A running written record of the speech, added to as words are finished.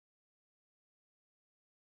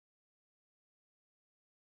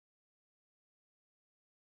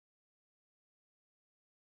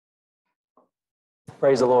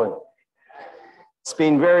Praise the Lord. It's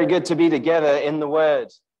been very good to be together in the Word.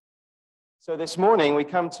 So this morning we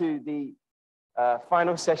come to the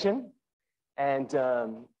final session. And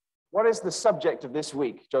what is the subject of this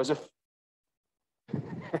week, Joseph?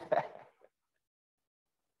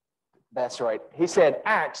 That's right. He said,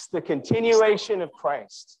 Acts, the continuation of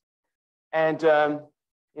Christ. And,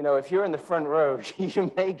 if you're in the front row,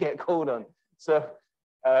 you may get called on. So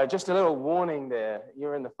just a little warning there.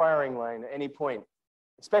 You're in the firing line at any point,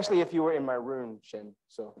 especially if you were in my room, Shen.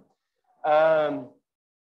 So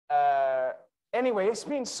anyway, it's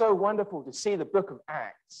been so wonderful to see the book of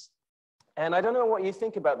Acts. And I don't know what you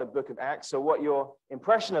think about the book of Acts or what your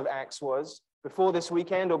impression of Acts was before this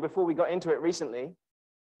weekend or before we got into it recently.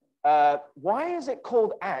 Why is it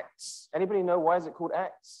called Acts? Anybody know why is it called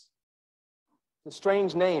Acts? It's a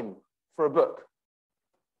strange name for a book.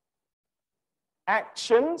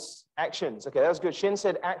 Actions. Okay, that was good. Shin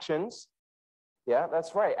said actions. Yeah,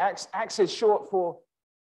 that's right. Acts is short for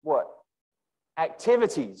what?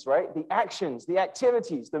 Activities, right? The actions, the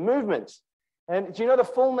activities, the movement. And do you know the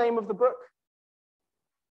full name of the book?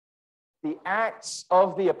 The Acts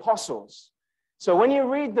of the Apostles. So when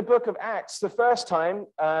you read the book of Acts the first time,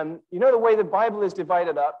 you know the way the Bible is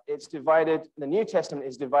divided up? It's divided, the New Testament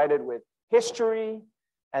is divided with history,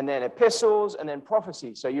 and then epistles, and then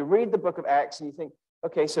prophecy. So you read the book of Acts and you think,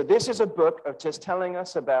 okay, so this is a book of just telling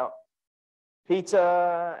us about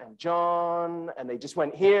Peter and John, and they just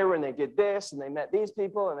went here and they did this, and they met these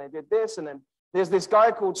people and they did this, and then there's this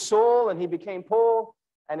guy called Saul and he became Paul,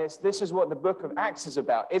 and this is what the book of Acts is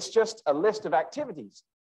about. It's just a list of activities.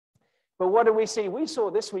 But what do we see? We saw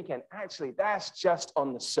this weekend, actually, that's just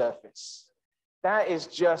on the surface. That is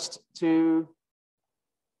just to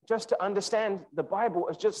understand the Bible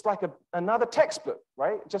as just like another textbook,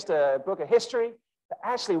 right? Just a book of history. But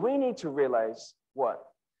actually, we need to realize what?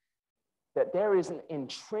 That there is an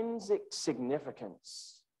intrinsic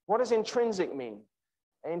significance. What does intrinsic mean?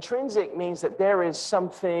 Intrinsic means that there is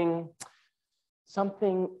something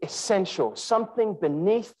essential, something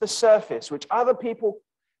beneath the surface, which other people,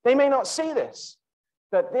 they may not see this.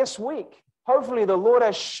 But this week, hopefully the Lord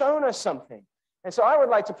has shown us something. And so I would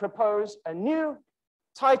like to propose a new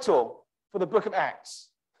title for the book of Acts.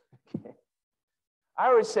 Okay.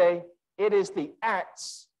 I would say it is the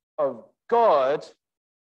Acts of God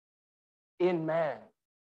in man.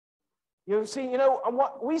 You see,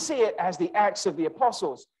 what we see it as the Acts of the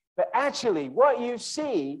Apostles, but actually what you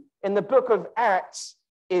see in the book of Acts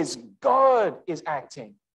is God is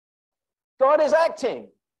acting. God is acting.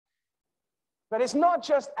 But it's not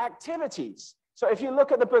just activities. So if you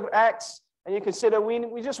look at the book of Acts, and you consider,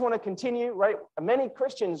 we just want to continue, right? Many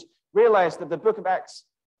Christians realize that the book of Acts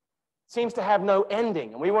seems to have no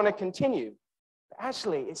ending, and we want to continue. But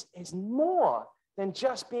actually, it's more than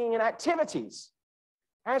just being in activities.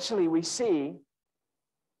 Actually, we see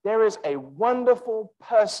there is a wonderful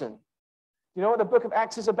person. You know what the book of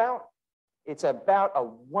Acts is about? It's about a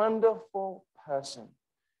wonderful person.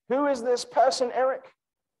 Who is this person, Eric?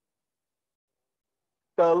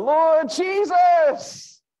 The Lord Jesus.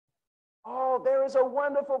 Oh, there is a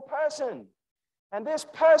wonderful person. And this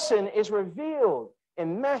person is revealed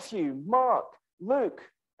in Matthew, Mark, Luke,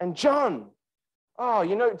 and John. Oh,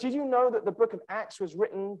 did you know that the book of Acts was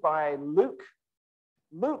written by Luke?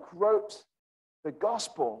 Luke wrote the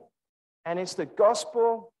gospel, and it's the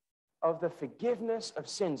gospel of the forgiveness of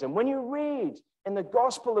sins. And when you read in the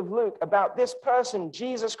gospel of Luke about this person,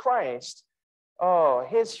 Jesus Christ, oh,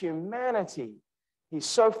 his humanity, he's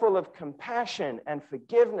so full of compassion and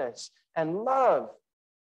forgiveness and love.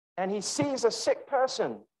 And he sees a sick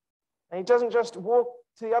person. And he doesn't just walk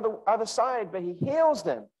to the other side, but he heals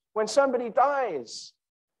them. When somebody dies,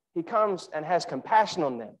 he comes and has compassion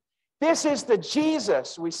on them. This is the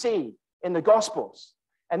Jesus we see in the Gospels.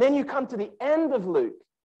 And then you come to the end of Luke.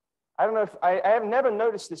 I don't know if I have never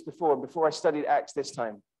noticed this before I studied Acts this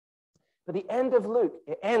time. But the end of Luke,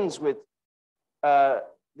 it ends with the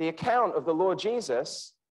account of the Lord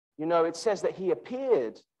Jesus. It says that he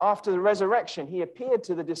appeared after the resurrection. He appeared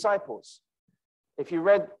to the disciples. If you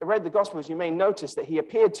read the Gospels, you may notice that he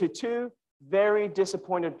appeared to two very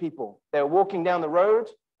disappointed people. They were walking down the road.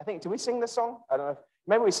 I think, did we sing this song? I don't know.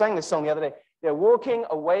 Maybe we sang this song the other day. They're walking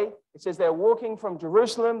away. It says they're walking from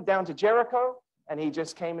Jerusalem down to Jericho, and he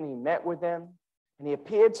just came and he met with them, and he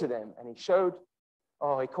appeared to them, and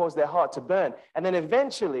he caused their heart to burn. And then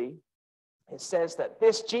eventually, it says that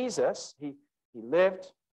this Jesus, he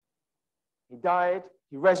lived, he died,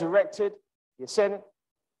 he resurrected, he ascended.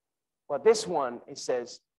 Well, this one, he said,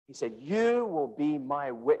 you will be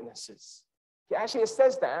my witnesses. Actually, it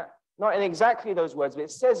says that, not in exactly those words, but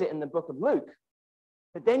it says it in the book of Luke.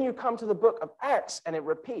 But then you come to the book of Acts and it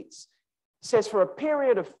repeats. It says for a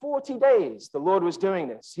period of 40 days, the Lord was doing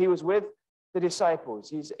this. He was with the disciples.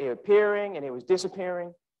 He's appearing and he was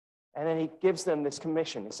disappearing. And then he gives them this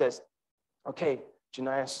commission. He says, okay,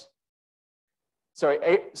 Janias.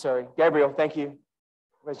 Sorry, Gabriel, thank you.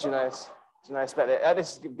 Where's Janias? Janias back there.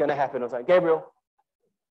 This is going to happen. I was like, Gabriel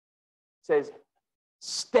says,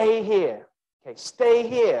 stay here. Okay, stay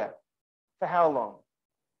here. For how long?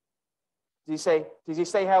 Does he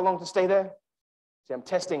say how long to stay there? See, I'm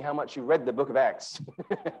testing how much you read the book of Acts.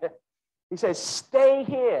 He says, stay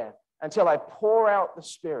here until I pour out the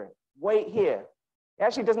Spirit. Wait here. He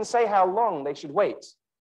actually doesn't say how long they should wait.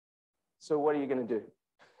 So what are you going to do?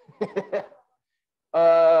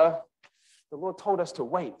 The Lord told us to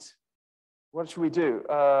wait. What should we do?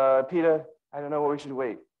 Peter, I don't know what we should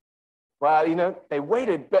wait. Well, they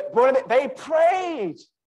waited, but they prayed.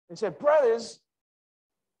 They said, brothers,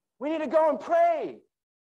 we need to go and pray.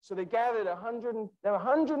 So they gathered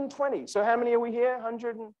 120. So how many are we here?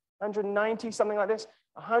 100, 190, something like this.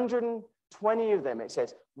 120 of them, it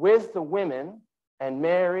says, with the women and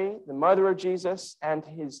Mary, the mother of Jesus, and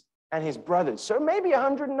his brothers. So maybe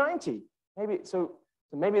 190.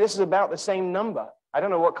 Maybe this is about the same number. I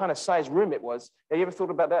don't know what kind of size room it was. Have you ever thought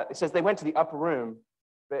about that? It says they went to the upper room,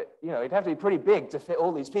 but it'd have to be pretty big to fit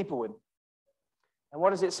all these people in. And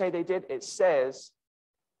what does it say they did? It says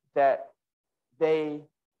that they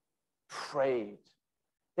prayed.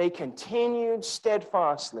 They continued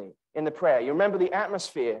steadfastly in the prayer. You remember the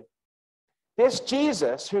atmosphere. This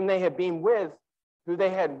Jesus, whom they had been with, who they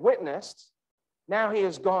had witnessed, now he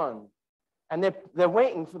is gone. And they're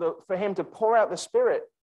waiting for him to pour out the Spirit.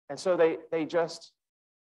 And so they just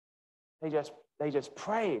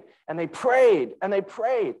prayed. And they prayed and they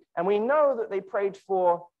prayed. And we know that they prayed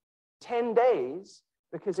for 10 days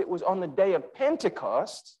because it was on the day of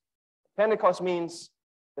Pentecost. Pentecost means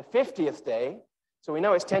the 50th day. So we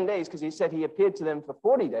know it's 10 days because he said he appeared to them for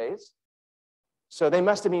 40 days. So they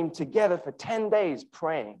must have been together for 10 days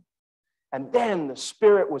praying. And then the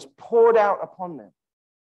Spirit was poured out upon them.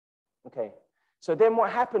 Okay, so then what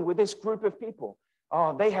happened with this group of people?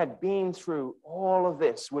 Oh, they had been through all of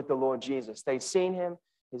this with the Lord Jesus. They'd seen him,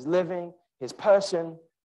 his living, his person,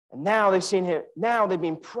 and now they've seen him. Now they've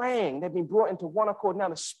been praying. They've been brought into one accord. Now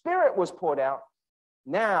the Spirit was poured out.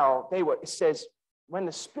 Now it says, when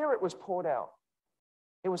the Spirit was poured out,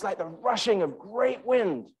 it was like the rushing of great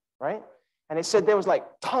wind, right? And it said there was like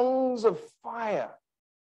tongues of fire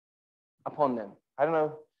upon them. I don't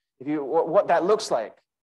know what that looks like.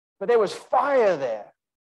 But there was fire there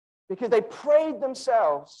because they prayed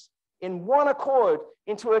themselves in one accord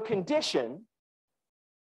into a condition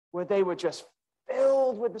where they were just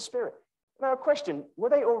filled with the Spirit. Now, a question,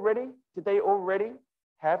 did they already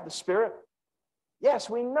have the Spirit?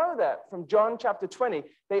 Yes, we know that from John chapter 20.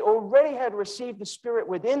 They already had received the Spirit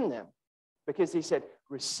within them because he said,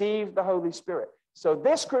 receive the Holy Spirit. So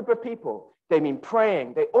this group of people, they've been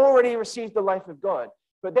praying. They already received the life of God,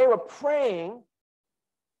 but they were praying.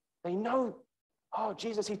 They know, oh,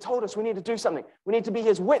 Jesus, he told us we need to do something. We need to be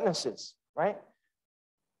his witnesses, right?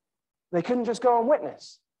 They couldn't just go and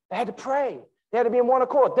witness. They had to pray. They had to be in one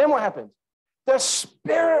accord. Then what happened? The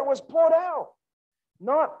Spirit was poured out,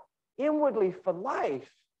 not inwardly for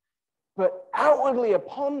life, but outwardly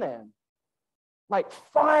upon them, like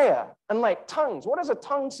fire and like tongues. What does a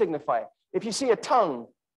tongue signify? If you see a tongue,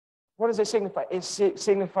 what does it signify? It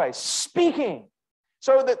signifies speaking.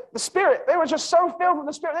 So the Spirit, they were just so filled with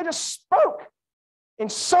the Spirit, they just spoke in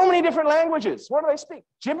so many different languages. What do they speak?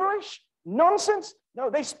 Gibberish? Nonsense? No,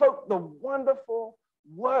 they spoke the wonderful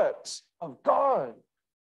works of God.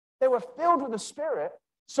 They were filled with the Spirit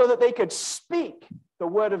so that they could speak the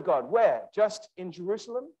word of God. Where? Just in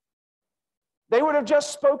Jerusalem? They would have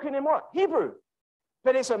just spoken in what? Hebrew.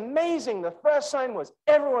 But it's amazing. The first sign was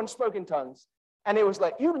everyone spoke in tongues. And it was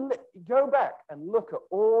like, you go back and look at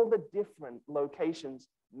all the different locations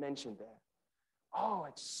mentioned there. Oh,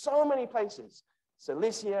 it's so many places.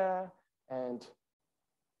 Cilicia and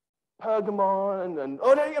Pergamon and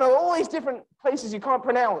all these different places you can't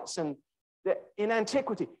pronounce. And in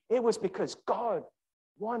antiquity, it was because God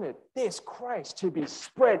wanted this Christ to be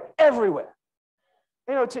spread everywhere.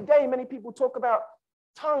 Today, many people talk about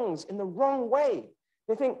tongues in the wrong way.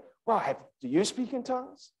 They think, well, do you speak in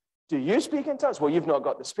tongues? Do you speak in tongues? Well, you've not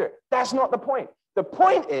got the Spirit. That's not the point. The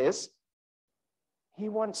point is, he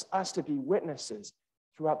wants us to be witnesses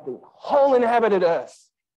throughout the whole inhabited earth.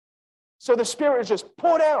 So the Spirit is just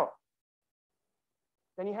poured out.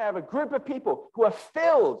 Then you have a group of people who are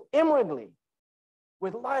filled inwardly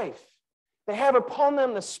with life. They have upon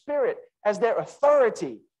them the Spirit as their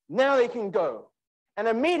authority. Now they can go And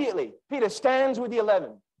immediately, Peter stands with the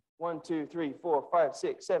 11. 1, 2, 3, 4, 5,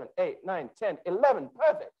 6, 7, 8, 9, 10, 11.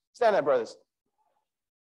 Perfect. Stand up, brothers.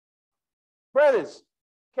 Brothers.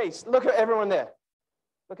 Okay, look at everyone there.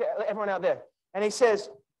 Look at everyone out there. And he says,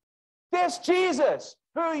 this Jesus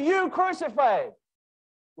who you crucified.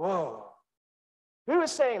 Whoa. Who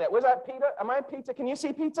is saying that? Was that Peter? Am I Peter? Can you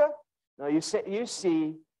see Peter? No, you see 12.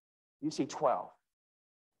 You see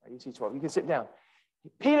 12. You can sit down.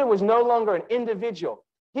 Peter was no longer an individual.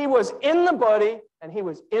 He was in the body and he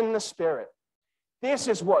was in the spirit. This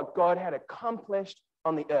is what God had accomplished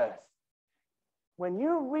on the earth. When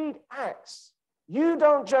you read Acts, you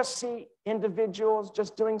don't just see individuals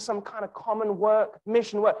just doing some kind of common work,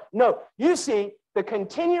 mission work. No, you see the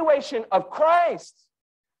continuation of Christ.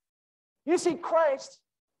 You see Christ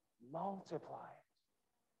multiplied.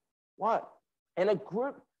 What? In a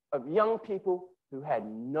group of young people who had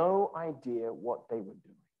no idea what they were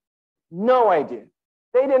doing. No idea.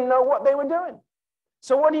 They didn't know what they were doing.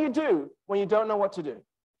 So what do when you don't know what to do?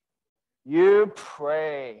 You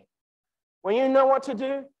pray. When you know what to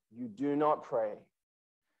do, you do not pray.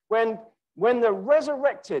 When the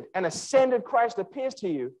resurrected and ascended Christ appears to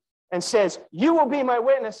you and says, you will be my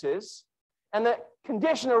witnesses, and the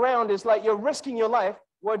condition around is like you're risking your life,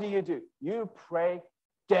 what do? You pray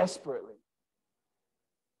desperately.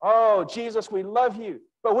 Oh, Jesus, we love you,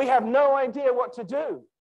 but we have no idea what to do.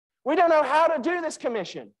 We don't know how to do this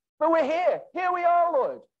commission, but we're here. Here we are,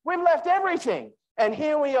 Lord. We've left everything, and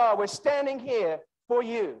here we are. We're standing here for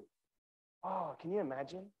you. Oh, can you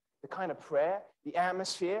imagine the kind of prayer, the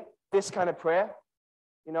atmosphere, this kind of prayer?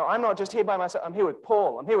 You know, I'm not just here by myself. I'm here with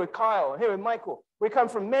Paul. I'm here with Kyle. I'm here with Michael. We come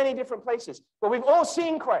from many different places, but we've all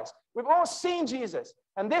seen Christ. We've all seen Jesus,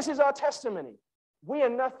 and this is our testimony. We are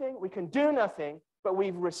nothing. We can do nothing, but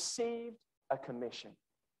we've received a commission.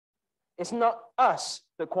 It's not us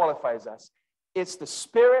that qualifies us. It's the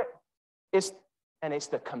Spirit, it's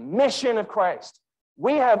the commission of Christ.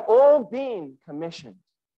 We have all been commissioned.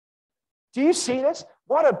 Do you see this?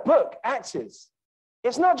 What a book Acts is.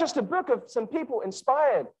 It's not just a book of some people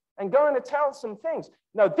inspired and going to tell some things.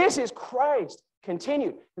 No, this is Christ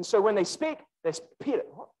continued. And so when they speak, there's Peter.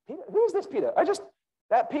 What? Peter? Who is this Peter?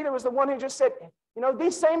 That Peter was the one who just said, you know,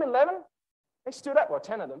 these same 11, they stood up,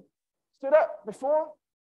 10 of them, stood up before.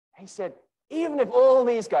 He said, even if all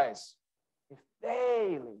these guys, if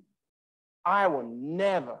they leave, I will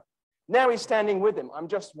never. Now he's standing with them. I'm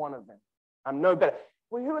just one of them. I'm no better.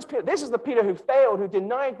 Well, who was Peter? This is the Peter who failed, who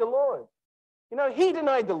denied the Lord. You know, he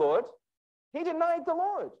denied the Lord. He denied the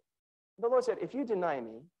Lord. The Lord said, if you deny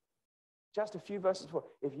me, just a few verses before,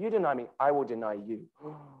 if you deny me, I will deny you.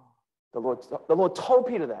 The Lord told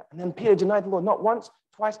Peter that. And then Peter denied the Lord, not once,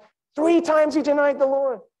 twice, 3 times he denied the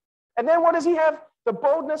Lord. And then what does he have the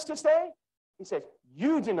boldness to say? He says,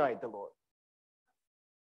 you denied the Lord.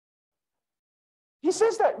 He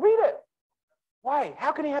says that. Read it. Why?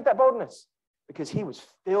 How can he have that boldness? Because he was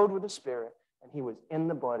filled with the Spirit and he was in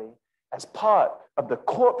the body as part of the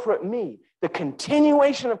corporate me, the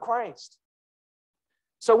continuation of Christ.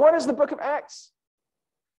 So what is the book of Acts?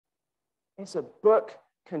 It's a book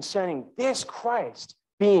concerning this Christ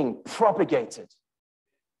being propagated.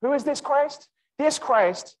 Who is this Christ? This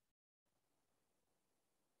Christ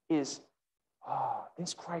is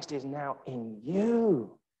now in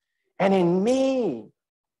you and in me.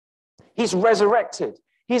 He's resurrected.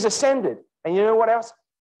 He's ascended. And you know what else?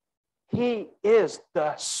 He is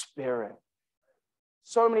the Spirit.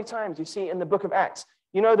 So many times you see in the book of Acts.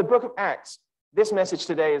 You know, the book of Acts, this message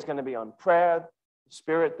today is going to be on prayer, the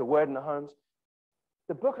Spirit, the Word in the homes.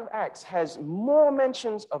 The book of Acts has more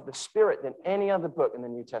mentions of the Spirit than any other book in the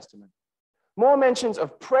New Testament. More mentions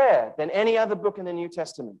of prayer than any other book in the New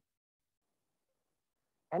Testament.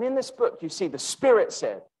 And in this book, you see the Spirit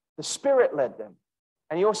said, the Spirit led them.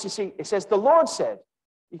 And you also see, it says the Lord said.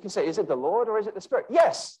 You can say, is it the Lord or is it the Spirit?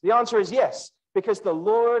 Yes, the answer is yes, because the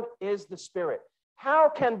Lord is the Spirit. How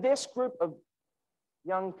can this group of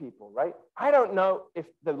young people, right? I don't know if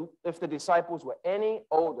the disciples were any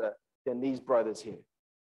older than these brothers here.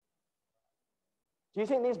 Do you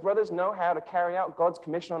think these brothers know how to carry out God's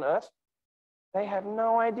commission on earth? They have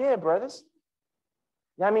no idea, brothers.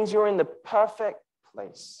 That means you're in the perfect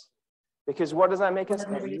place. Because what does that make us?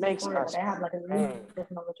 It makes us pray.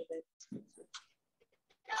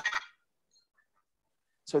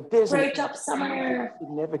 So there's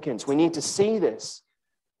significance. We need to see this.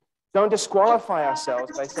 Don't disqualify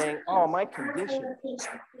ourselves by saying, oh, my condition.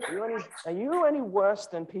 Are you any worse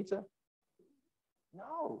than Peter?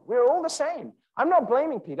 No, we're all the same. I'm not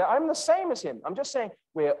blaming Peter. I'm the same as him. I'm just saying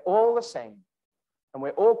we're all the same. And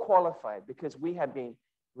we're all qualified because we have been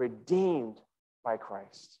redeemed by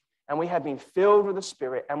Christ. and we have been filled with the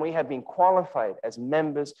Spirit, and we have been qualified as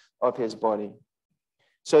members of his body.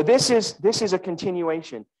 So this is a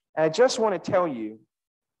continuation. And I just want to tell you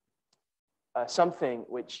something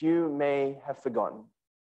which you may have forgotten.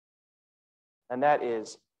 And that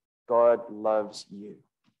is, God loves you.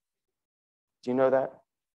 Do you know that?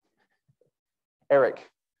 Eric,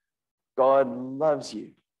 God loves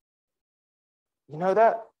you. You know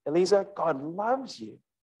that, Eliza? God loves you.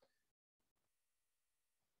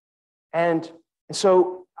 And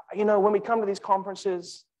so, when we come to these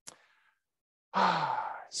conferences,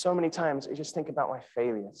 so many times I just think about my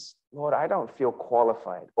failures. Lord, I don't feel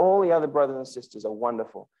qualified. All the other brothers and sisters are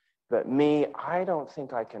wonderful, but me, I don't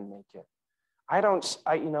think I can make it.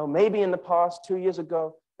 Maybe in the past, 2 years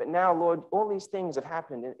ago, but now, Lord, all these things have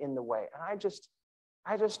happened in the way. And I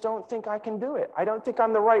just don't think I can do it. I don't think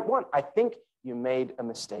I'm the right one. I think you made a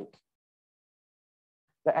mistake.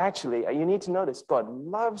 But actually, you need to know this. God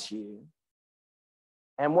loves you.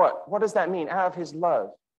 And what does that mean? Out of his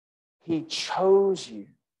love, he chose you.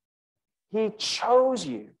 He chose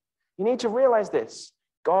you. You need to realize this.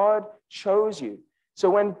 God chose you.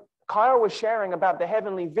 So when Kyle was sharing about the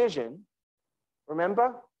heavenly vision,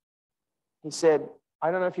 remember? He said,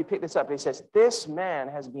 I don't know if you picked this up, but he says, this man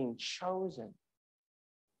has been chosen.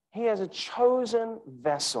 He has a chosen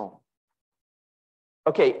vessel.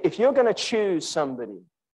 Okay, if you're going to choose somebody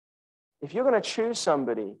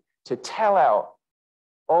to tell out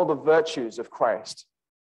all the virtues of Christ,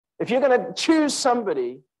 if you're going to choose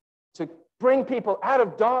somebody to bring people out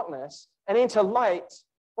of darkness and into light,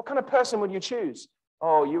 what kind of person would you choose?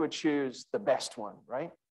 Oh, you would choose the best one, right?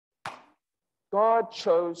 God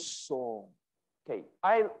chose Saul. Okay,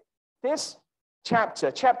 this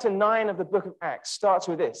chapter 9 of the book of Acts starts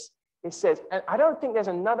with this. It says, and I don't think there's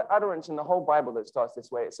another utterance in the whole Bible that starts this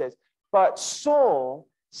way. It says, but Saul,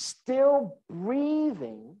 still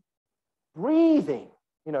breathing,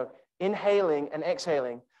 inhaling and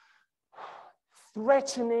exhaling,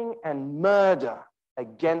 threatening and murder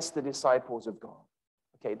against the disciples of God.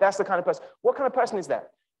 Okay, that's the kind of person. What kind of person is that?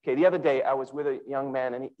 Okay, the other day I was with a young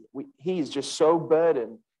man, and he's just so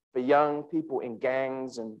burdened for young people in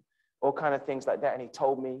gangs and all kind of things like that. And he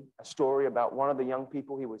told me a story about one of the young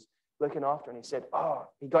people he was looking after, and he said,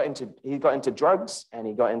 he got into drugs, and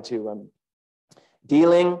he got into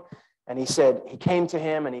dealing, and he said he came to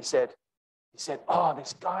him, and he said, this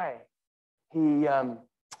guy, he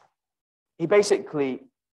basically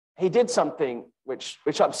did something which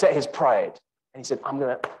upset his pride, and he said, I'm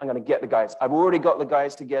gonna get the guys. I've already got the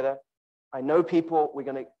guys together. I know people.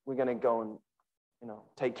 We're gonna go and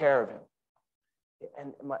take care of him.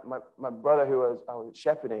 And my brother, who I was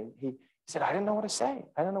shepherding, he said, I didn't know what to say.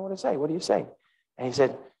 What do you say? And he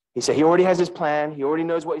said he already has his plan. He already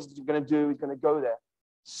knows what he's going to do. He's going to go there.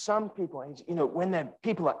 Some people, when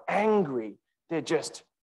people are angry, the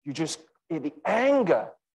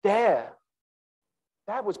anger there.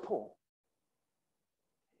 That was Paul.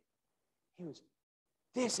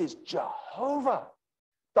 This is Jehovah,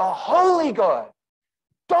 the holy God.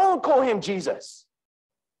 Don't call him Jesus.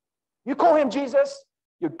 You call him Jesus,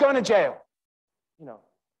 you're going to jail. And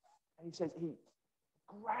he says he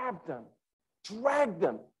grabbed them, dragged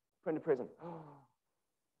them into prison.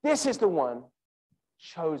 This is the one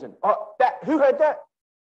chosen. Who heard that?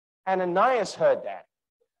 Ananias heard that.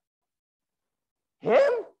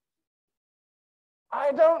 Him?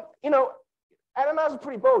 Ananias is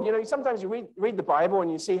pretty bold. Sometimes you read the Bible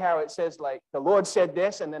and you see how it says, like, the Lord said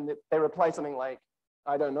this, and then they reply something like,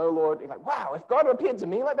 I don't know, Lord. You're like, wow, if God appeared to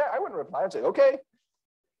me like that, I wouldn't reply. I'd say, okay.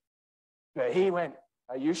 But he went,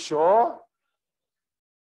 are you sure?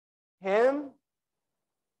 Him?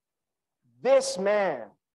 This man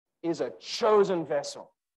is a chosen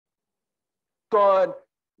vessel. God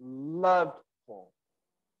loved Paul.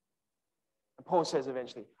 And Paul says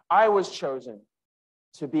eventually, I was chosen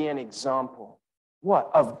to be an example. What?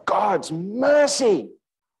 Of God's mercy.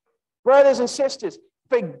 Brothers and sisters,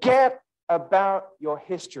 forget about your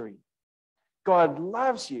history. God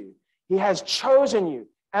loves you. He has chosen you.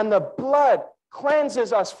 And the blood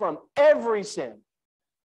cleanses us from every sin.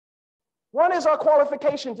 What is our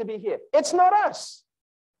qualification to be here? It's not us.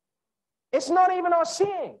 It's not even our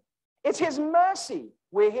seeing. It's his mercy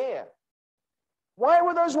we're here. Why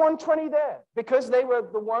were those 120 there? Because they were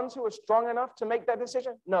the ones who were strong enough to make that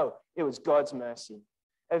decision? No, it was God's mercy.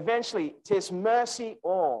 Eventually, 'tis mercy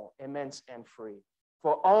all, immense and free.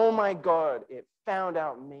 For, oh my God, it found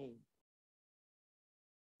out me.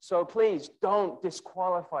 So please don't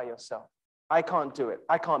disqualify yourself. I can't do it.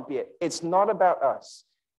 I can't be it. It's not about us.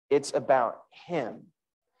 It's about him.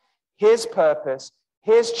 His purpose,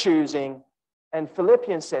 his choosing, And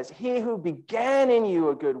Philippians says, he who began in you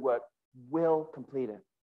a good work will complete it.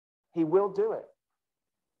 He will do it.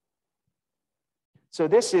 So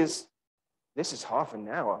this is half an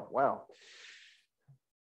hour. Wow.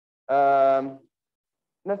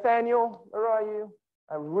 Nathaniel, where are you?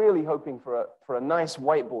 I'm really hoping for a nice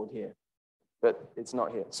whiteboard here, but it's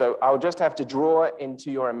not here. So I'll just have to draw it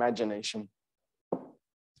into your imagination.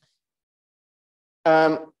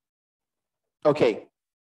 Okay.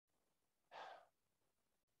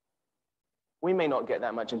 We may not get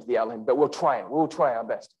that much into the outline, but we'll try it. We'll try our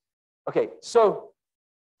best. Okay, so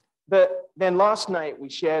then last night we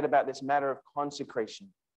shared about this matter of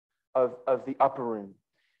consecration of the upper room.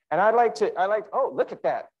 And oh, look at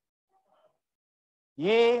that.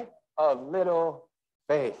 Ye of little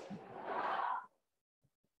faith.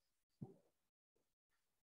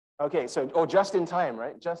 Okay, so, just in time,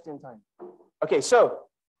 right? Just in time. Okay,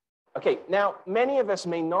 now many of us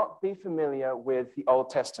may not be familiar with the Old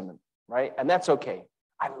Testament, right? And that's okay.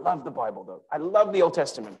 I love the Bible, though. I love the Old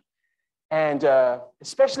Testament. And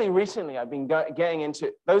especially recently, I've been getting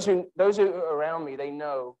into, those who are around me, they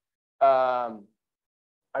know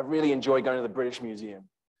I really enjoy going to the British Museum.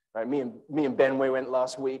 Right? Me and Ben, we went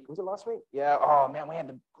last week. Was it last week? Yeah. Oh, man, we had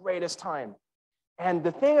the greatest time. And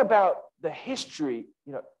the thing about the history,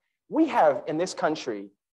 we have in this country,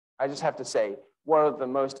 I just have to say, one of the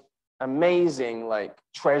most amazing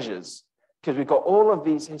treasures, because we've got all of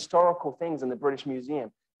these historical things in the British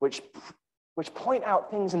Museum, which point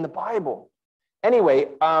out things in the Bible. Anyway,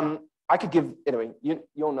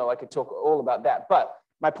 you'll know I could talk all about that. But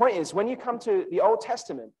my point is, when you come to the Old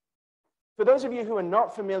Testament, for those of you who are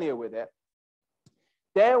not familiar with it,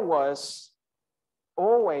 there was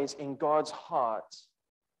always in God's heart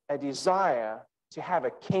a desire to have a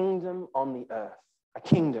kingdom on the earth, a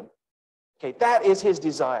kingdom. Okay, that is his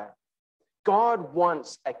desire. God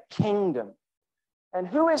wants a kingdom. And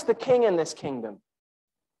who is the king in this kingdom?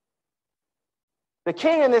 The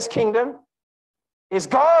king in this kingdom is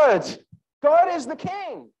God. God is the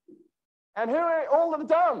king. And who are all of the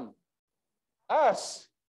dumb? Us.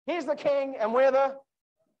 He's the king, and we're the,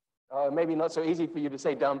 maybe not so easy for you to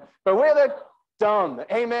say dumb, but we're the dumb.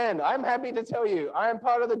 Amen. I'm happy to tell you, I am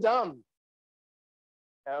part of the dumb.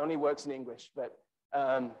 It only works in English, but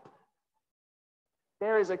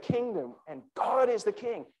there is a kingdom, and God is the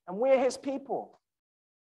king, and we're his people.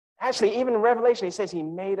 Actually, even in Revelation, he says he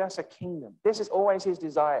made us a kingdom. This is always his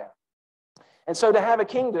desire. And so to have a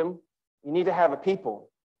kingdom, you need to have a people.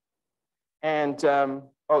 And,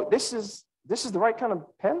 this is the right kind of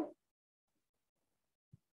pen?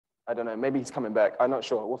 I don't know. Maybe he's coming back. I'm not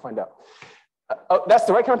sure. We'll find out. That's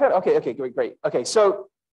the right kind of pen? Okay, great. Okay, so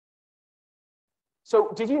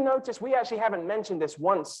did you notice we actually haven't mentioned this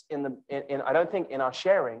once in I don't think in our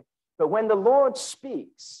sharing, but when the Lord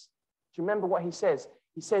speaks, do you remember what he says?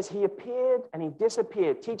 He says he appeared and he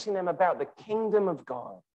disappeared, teaching them about the kingdom of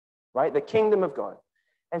God, right? The kingdom of God.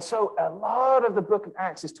 And so a lot of the book of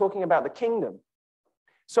Acts is talking about the kingdom.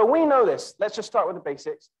 So we know this. Let's just start with the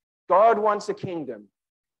basics. God wants a kingdom.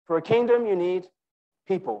 For a kingdom, you need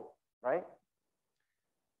people, right?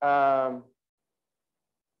 But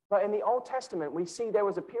in the Old Testament, we see there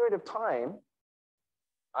was a period of time.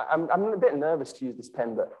 I'm a bit nervous to use this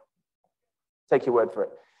pen, but take your word for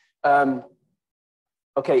it.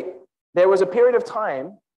 Okay, there was a period of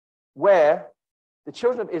time where the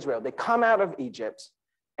children of Israel, they come out of Egypt,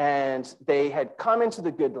 and they had come into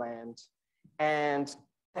the good land, and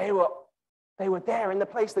they were there in the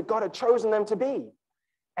place that God had chosen them to be.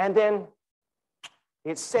 And then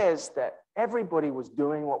it says that everybody was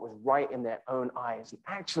doing what was right in their own eyes. And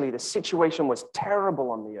actually, the situation was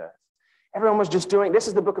terrible on the earth. Everyone was just doing, this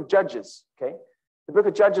is the book of Judges, okay? The book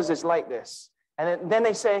of Judges is like this. And then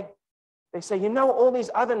they say, all these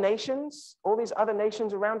other nations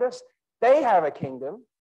around us, they have a kingdom.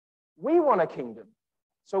 We want a kingdom.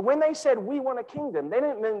 So when they said we want a kingdom, they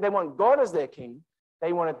didn't mean they want God as their king.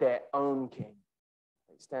 They wanted their own king.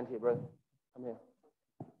 Stand here, brother. Come here.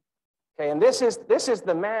 Okay, and this is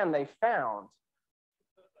the man they found.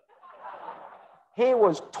 He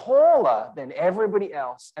was taller than everybody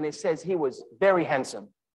else, and it says he was very handsome.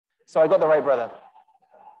 So I got the right brother.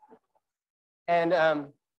 And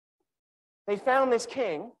they found this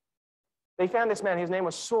king. They found this man. His name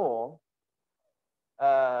was Saul.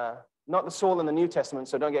 Not the Saul in the New Testament,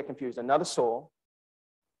 so don't get confused. Another Saul.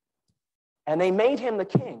 And they made him the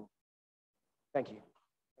king. Thank you.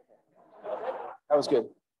 That was good.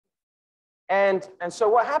 And so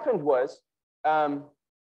what happened was,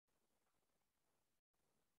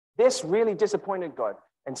 this really disappointed God.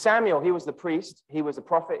 And Samuel, he was the priest, he was the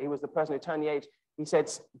prophet, he was the person who turned the age.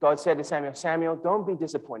 God said to Samuel, Samuel, don't be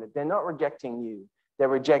disappointed. They're not rejecting you. They're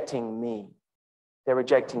rejecting me. They're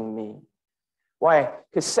rejecting me. Why?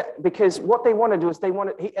 Because what they want to do is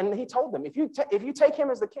and he told them, if you take him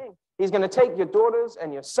as the king, he's going to take your daughters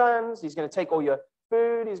and your sons. He's going to take all your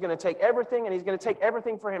food. He's going to take everything, and he's going to take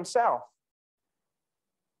everything for himself.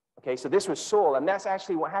 Okay, so this was Saul, and that's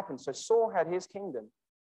actually what happened. So Saul had his kingdom.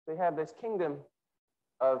 They have this kingdom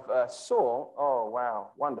of Saul. Oh,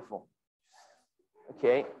 wow, wonderful.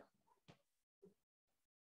 Okay.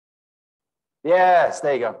 Yes,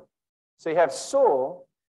 there you go. So you have Saul,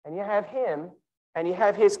 and you have him, and you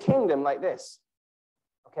have his kingdom like this.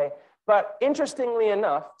 Okay, but interestingly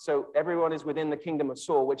enough, so everyone is within the kingdom of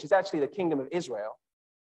Saul, which is actually the kingdom of Israel.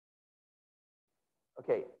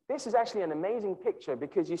 Okay, this is actually an amazing picture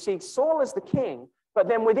because you see Saul is the king, but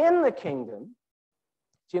then within the kingdom,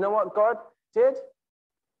 do you know what God did?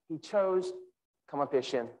 He chose, come up here,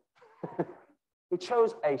 Shin. He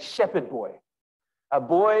chose a shepherd boy, a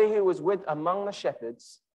boy who was among the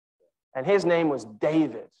shepherds, and his name was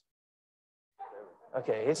David.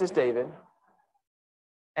 Okay, this is David.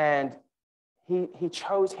 And he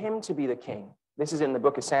chose him to be the king. This is in the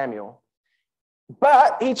book of Samuel.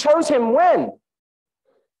 But he chose him when?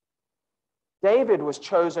 David was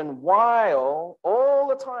chosen while, all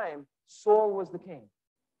the time, Saul was the king.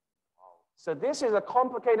 So this is a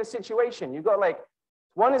complicated situation. You've got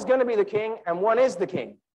one is going to be the king and one is the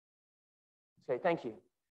king. Okay, thank you.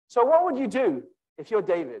 So what would you do if you're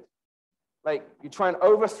David? You try and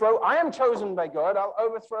overthrow. I am chosen by God. I'll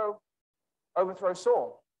overthrow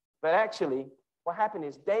Saul. But actually, what happened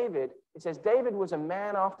is it says David was a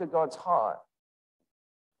man after God's heart.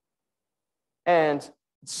 And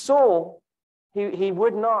Saul, he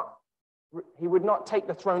would not take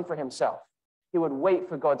the throne for himself. He would wait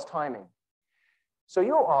for God's timing. So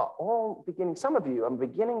you are all some of you are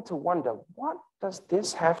beginning to wonder, what does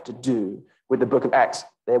this have to do with the book of Acts?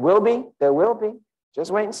 There will be. Just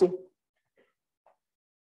wait and see.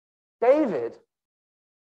 David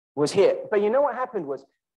was here. But you know what happened was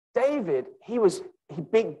David, he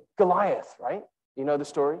beat Goliath, right? You know the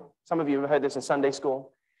story? Some of you have heard this in Sunday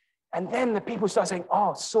school. And then the people start saying,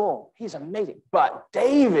 oh, Saul, he's amazing. But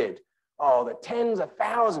David, oh, the tens of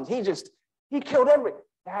thousands, he killed everything.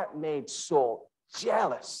 That made Saul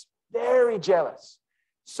jealous, very jealous.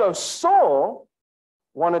 So Saul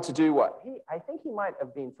wanted to do what? I think he might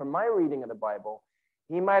have been, from my reading of the Bible,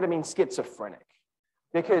 he might have been schizophrenic.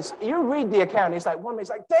 Because you read the account, he's one minute, it's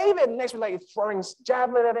like, David, and next minute, he's throwing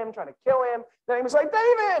javelin at him, trying to kill him. Then he was like,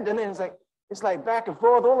 David, and then it's like back and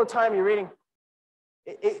forth all the time you're reading.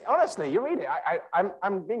 Honestly, you read it.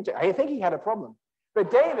 I think he had a problem.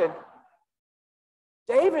 But David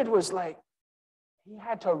was he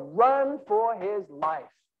had to run for his life.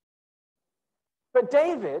 But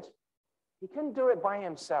David, he couldn't do it by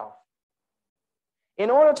himself.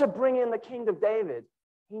 In order to bring in the king of David,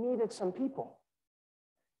 he needed some people.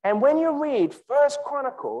 And when you read 1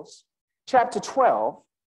 Chronicles chapter 12,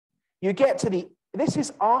 you get to this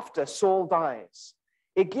is after Saul dies.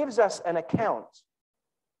 It gives us an account.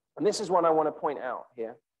 And this is what I want to point out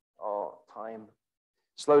here. Oh, time.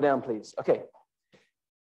 Slow down, please. Okay.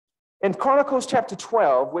 In Chronicles chapter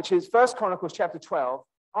 12, which is 1 Chronicles chapter 12,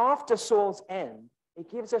 after Saul's end, it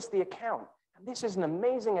gives us the account. And this is an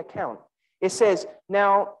amazing account. It says,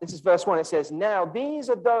 now, this is verse 1, it says, now these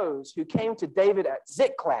are those who came to David at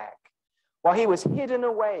Ziklag, while he was hidden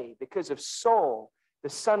away because of Saul, the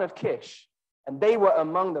son of Kish, and they were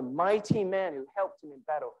among the mighty men who helped him in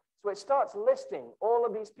battle. So it starts listing all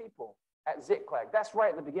of these people at Ziklag. That's right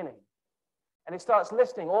at the beginning. And it starts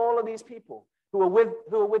listing all of these people who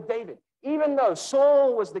were with David. Even though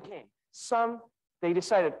Saul was the king, they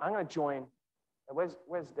decided, I'm going to join. Where's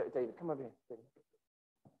David? Come over here, David.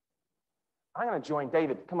 I'm going to join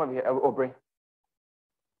David. Come over here, Aubrey.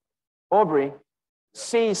 Aubrey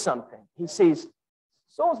sees something. He sees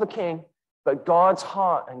Saul's the king, but God's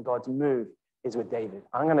heart and God's move is with David.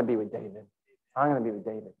 I'm going to be with David. I'm going to be with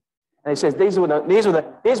David. And it says, these were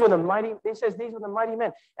the mighty, it says these were the mighty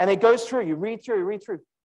men. And it goes through, you read through.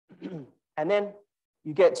 And then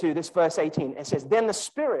you get to this verse 18. It says, then the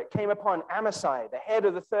Spirit came upon Amasai, the head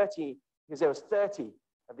of the 30, because there was 30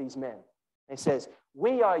 of these men. It says,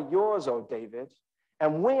 we are yours, O David,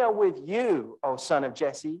 and we are with you, O son of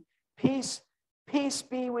Jesse. Peace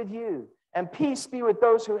be with you, and peace be with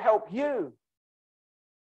those who help you.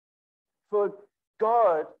 For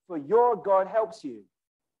your God helps you.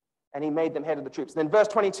 And he made them head of the troops. Then verse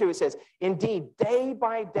 22, it says, indeed, day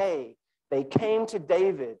by day, they came to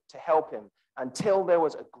David to help him until there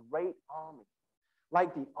was a great army,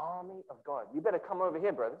 like the army of God. You better come over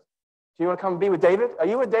here, brothers. Do you want to come and be with David? Are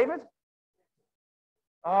you with David?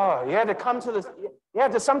 Oh, you had to come to this.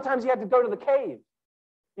 Sometimes you had to go to the cave.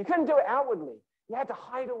 You couldn't do it outwardly. You had to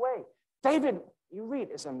hide away. David, you read,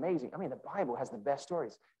 it's amazing. I mean, the Bible has the best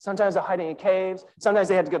stories. Sometimes they're hiding in caves. Sometimes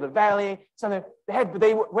they had to go to the valley. Sometimes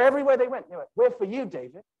everywhere they went, we're for you,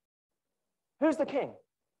 David. Who's the king?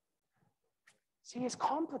 See, it's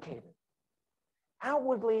complicated.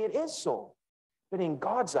 Outwardly, it is Saul. But in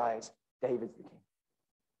God's eyes, David's the king.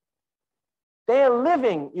 They are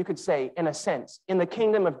living, you could say, in a sense, in the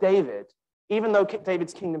kingdom of David, even though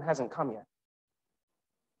David's kingdom hasn't come yet.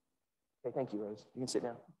 Okay, thank you, Rose. You can sit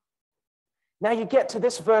down. Now you get to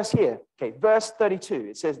this verse here. Okay, verse 32.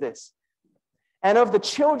 It says this. And of the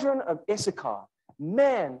children of Issachar,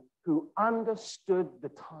 men who understood the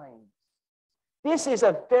times. This is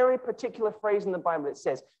a very particular phrase in the Bible. It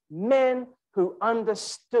says, men who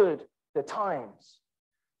understood the times.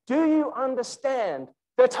 Do you understand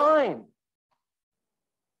the time?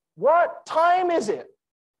 What time is it?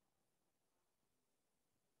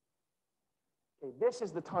 Okay, this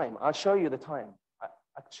is the time. I'll show you the time.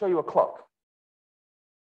 I'll show you a clock.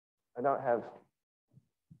 I don't have...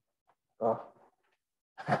 Oh.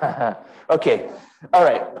 Okay. All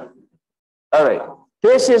right.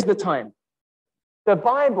 This is the time. The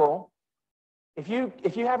Bible, if you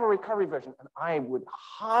have a recovery version, and I would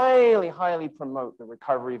highly, highly promote the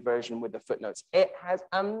recovery version with the footnotes. It has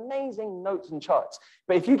amazing notes and charts.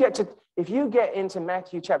 But if you get into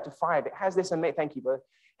Matthew chapter 5, it has this amazing, thank you, brother,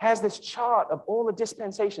 has this chart of all the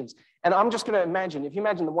dispensations. And I'm just going to imagine, if you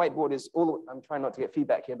imagine the whiteboard is all, I'm trying not to get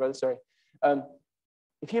feedback here, brother, sorry.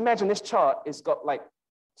 If you imagine this chart, it's got like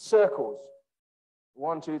circles.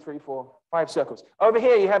 1, 2, 3, 4, 5 circles. Over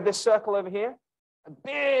here, you have this circle over here, a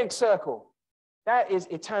big circle. That is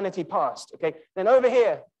eternity past, okay? Then over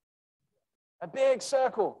here, a big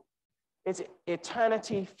circle. It's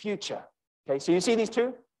eternity future, okay? So you see these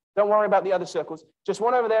two? Don't worry about the other circles. Just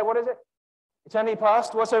one over there, what is it? Eternity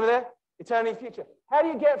past, what's over there? Eternity future. How do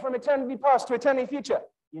you get from eternity past to eternity future?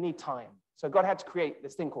 You need time. So God had to create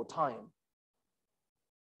this thing called time.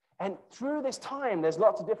 And through this time, there's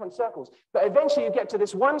lots of different circles. But eventually you get to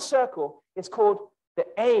this one circle. It's called the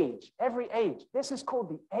age, every age. This is called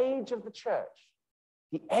the age of the church.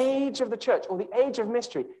 The age of the church, or the age of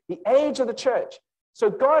mystery, the age of the church.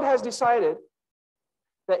 So God has decided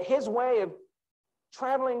that his way of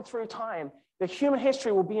traveling through time, the human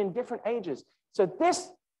history will be in different ages. So this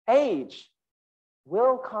age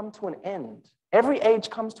will come to an end. Every age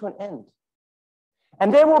comes to an end.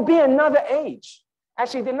 And there will be another age.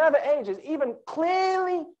 Actually, another age is even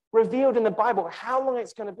clearly revealed in the Bible how long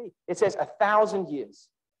it's going to be. It says 1,000 years.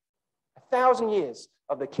 1,000 years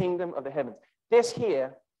of the kingdom of the heavens. This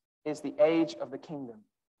here is the age of the kingdom.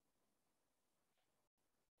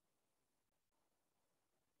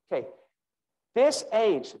 Okay, this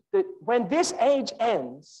age, when this age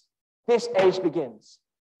ends, this age begins.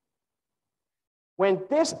 When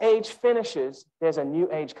this age finishes, there's a new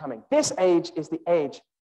age coming. This age is the age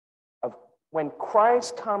of when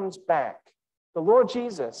Christ comes back. The Lord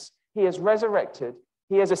Jesus, he is resurrected,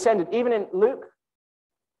 he has ascended. Even in Luke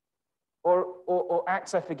or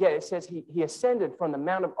Acts, I forget, it says he ascended from the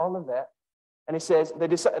Mount of Olivet, and it says,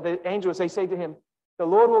 the angels, they say to him, the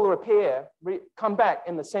Lord will appear, come back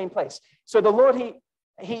in the same place. So the Lord,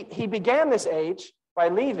 he began this age by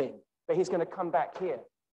leaving, but he's going to come back here.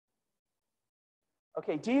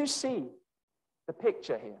 Okay, do you see the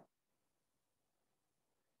picture here?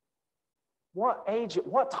 What age,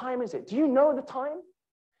 what time is it? Do you know the time?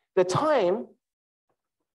 The time,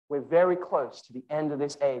 we're very close to the end of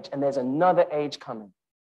this age, and there's another age coming.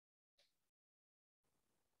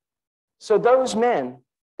 So those men,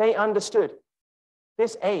 they understood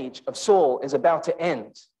this age of Saul is about to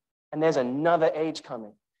end, and there's another age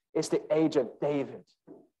coming. It's the age of David.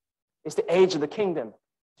 It's the age of the kingdom.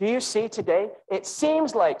 Do you see today? It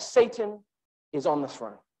seems like Satan is on the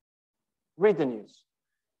throne. Read the news.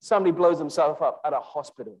 Somebody blows himself up at a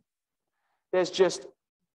hospital. There's just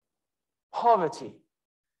poverty.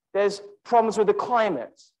 There's problems with the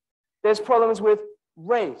climate. There's problems with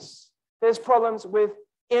race. There's problems with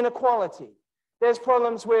inequality. There's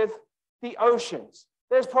problems with the oceans.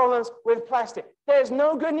 There's problems with plastic. There's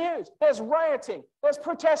no good news. There's rioting. There's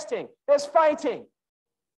protesting. There's fighting.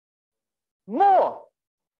 More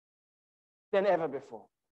than ever before.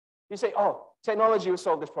 You say, oh, technology will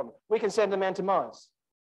solve this problem. We can send a man to Mars.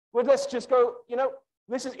 Well, let's just go,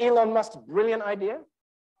 this is Elon Musk's brilliant idea.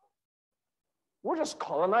 We'll just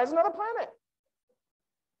colonize another planet.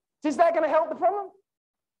 Is that going to help the problem?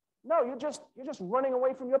 No, you're just running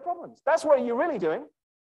away from your problems. That's what you're really doing.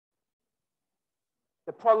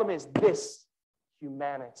 The problem is this,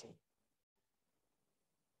 humanity.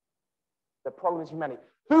 The problem is humanity.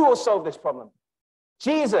 Who will solve this problem?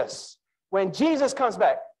 Jesus. When Jesus comes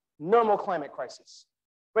back, no more climate crisis.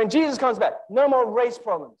 When Jesus comes back, no more race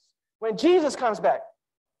problems. When Jesus comes back,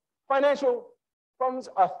 financial problems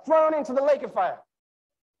are thrown into the lake of fire.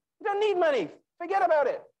 You don't need money. Forget about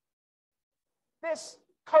it. This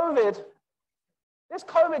COVID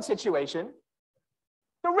situation,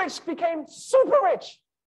 the rich became super rich.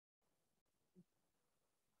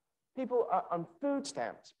 People are on food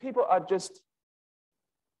stamps. People are just,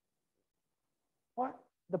 what?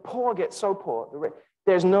 The poor get so poor.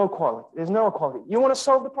 There's no quality. There's no equality. You want to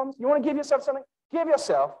solve the problems? You want to give yourself something? Give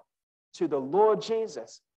yourself to the Lord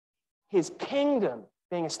Jesus, his kingdom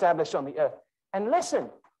being established on the earth. And listen,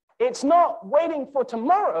 it's not waiting for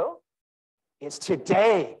tomorrow. It's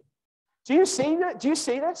today. Do you see that? Do you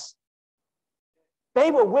see this?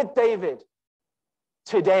 They were with David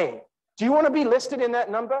today. Do you want to be listed in that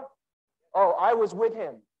number? Oh, I was with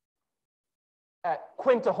him at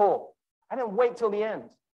Quinta Hall. I didn't wait till the end.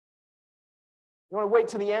 You want to wait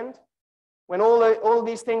till the end? When all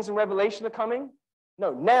these things in Revelation are coming?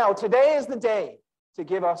 No, now, today is the day to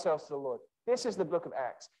give ourselves to the Lord. This is the book of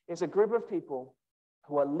Acts. It's a group of people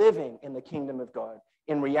who are living in the kingdom of God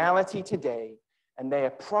in reality today, and they are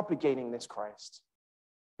propagating this Christ.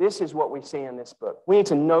 This is what we see in this book. We need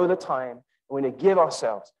to know the time, and we need to give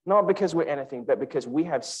ourselves, not because we're anything, but because we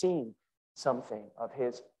have seen something of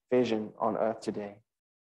his vision on earth today.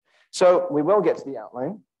 So we will get to the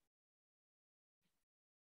outline.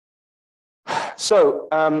 So,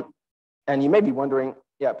 and you may be wondering,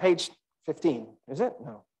 yeah, page 15, is it?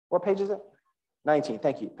 No. What page is it? 19,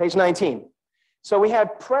 thank you. Page 19. So we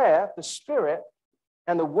have prayer, the Spirit,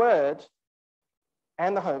 and the Word,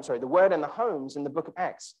 and the home, the Word and the homes in the book of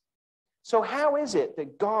Acts. So how is it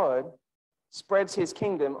that God spreads his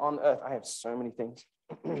kingdom on earth? I have so many things.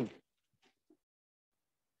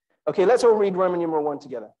 Okay, let's all read Roman numeral 1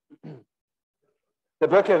 together. The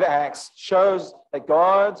book of Acts shows that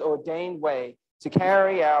God's ordained way to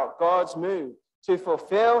carry out God's move to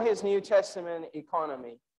fulfill his New Testament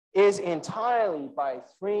economy is entirely by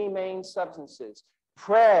three main substances: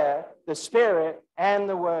 prayer, the Spirit, and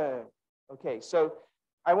the Word. Okay, so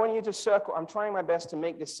I want you to circle. I'm trying my best to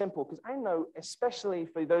make this simple because I know, especially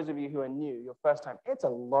for those of you who are new, your first time, it's a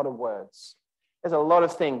lot of words. There's a lot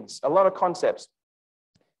of things, a lot of concepts.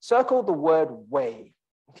 Circle the word way,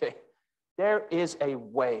 okay? There is a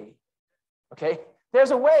way, okay? There's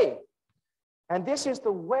a way. And this is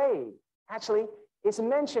the way. Actually, it's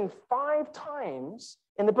mentioned 5 times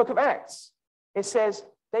in the book of Acts. It says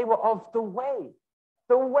they were of the way.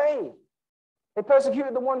 The way. They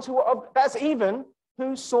persecuted the ones who were of, that's even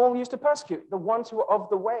who Saul used to persecute, the ones who were of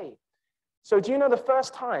the way. So do you know the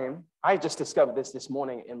first time, I just discovered this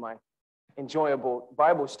morning in my enjoyable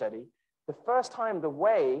Bible study, the first time the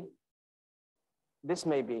way, this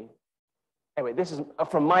may be, anyway, this is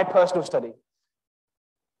from my personal study.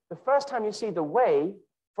 The first time you see the way,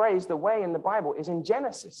 phrase the way in the Bible is in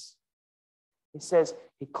Genesis. It says,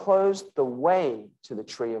 he closed the way to the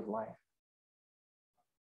tree of life.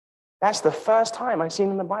 That's the first time I've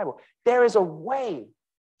seen in the Bible. There is a way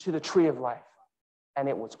to the tree of life, and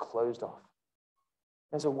it was closed off.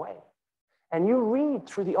 There's a way. And you read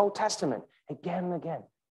through the Old Testament again and again,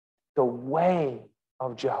 the way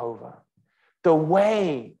of Jehovah, the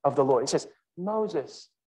way of the Lord. It says, Moses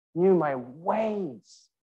knew my ways.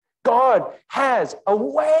 God has a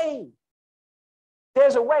way.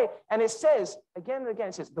 There's a way. And it says, again and again,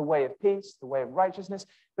 it says the way of peace, the way of righteousness,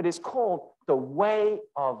 but it's called the way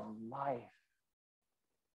of life.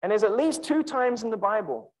 And there's at least 2 times in the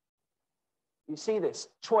Bible, you see this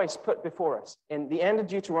choice put before us. In the end of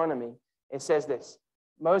Deuteronomy, it says this.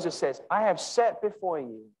 Moses says, I have set before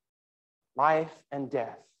you life and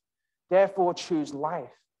death. Therefore, choose life.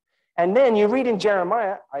 And then you read in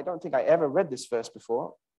Jeremiah, I don't think I ever read this verse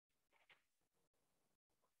before.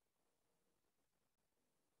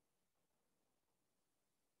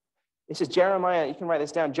 This is Jeremiah, you can write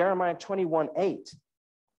this down. Jeremiah 21:8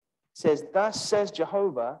 says, thus says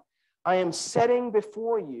Jehovah, I am setting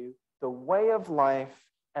before you the way of life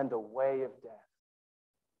and the way of death.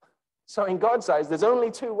 So in God's eyes, there's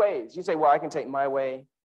only 2 ways. You say, well, I can take my way.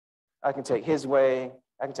 I can take his way.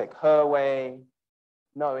 I can take her way.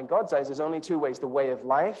 No, in God's eyes, there's only 2 ways, the way of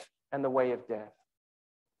life and the way of death.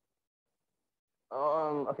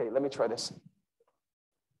 Okay, let me try this.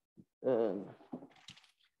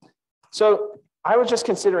 So I was just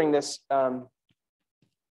considering this.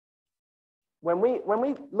 When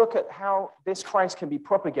we look at how this Christ can be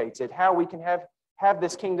propagated, how we can have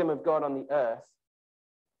this kingdom of God on the earth,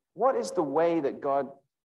 what is the way that God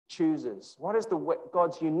chooses? What is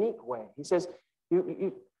God's unique way? He says,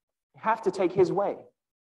 you have to take his way.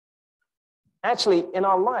 Actually, in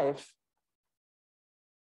our life,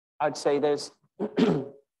 I'd say there's,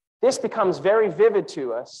 this becomes very vivid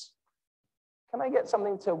to us. Can I get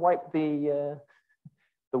something to wipe the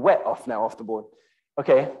wet off now, off the board?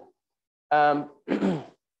 Okay.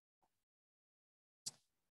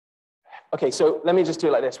 Okay, so let me just do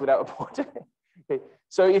it like this without a board. Okay,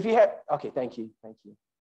 so if you have, okay, thank you.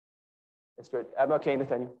 That's good. I'm okay,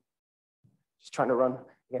 Nathaniel. Just trying to run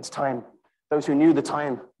against time. Those who knew the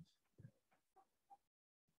time,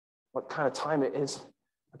 what kind of time it is.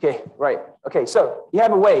 Okay, right. Okay, so you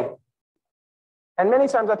have a way. And many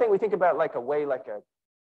times I think we think about like a way,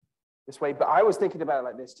 this way, but I was thinking about it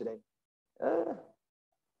like this today.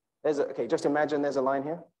 Okay, just imagine there's a line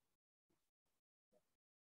here.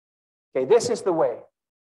 Okay, this is the way.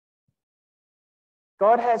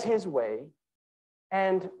 God has his way,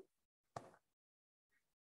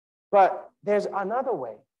 but there's another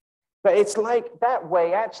way. But it's like that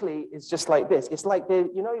way actually is just like this. It's like,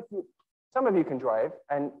 some of you can drive,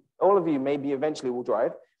 and all of you maybe eventually will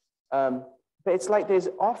drive, but it's like there's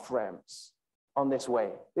off-ramps on this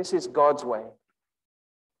way. This is God's way.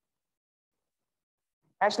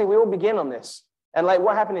 Actually, we all begin on this. And like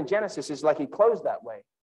what happened in Genesis is like he closed that way.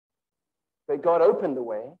 But God opened the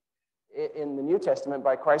way in the New Testament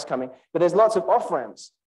by Christ coming. But there's lots of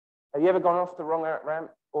off-ramps. Have you ever gone off the wrong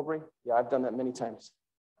ramp, Aubrey? Yeah, I've done that many times.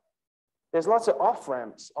 There's lots of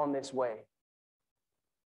off-ramps on this way.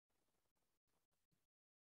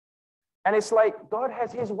 And it's like God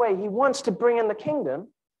has his way. He wants to bring in the kingdom.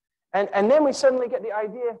 And then we suddenly get the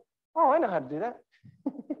idea, oh, I know how to do that.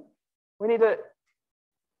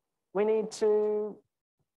 We need to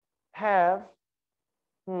have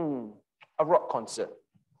a rock concert.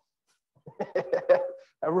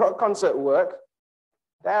 A rock concert work.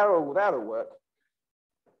 That'll work.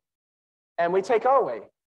 And we take our way,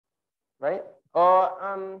 right?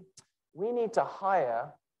 Or we need to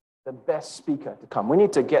hire the best speaker to come. We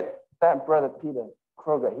need to get that brother Peter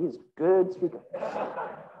Kroger. He's a good speaker.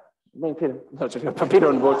 Me, Peter, no, put Peter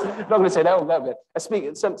on board. I'm not going to say that bit. I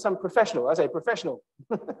speak some professional. I say professional.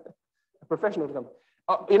 A professional to come.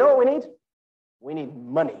 You know what we need? We need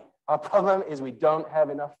money. Our problem is we don't have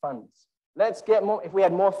enough funds. Let's get more. If we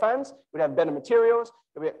had more funds, we'd have better materials.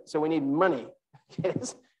 So we need money.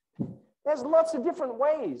 There's lots of different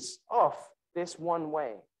ways off this one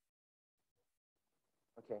way.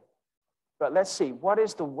 Okay. But let's see, what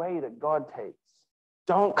is the way that God takes?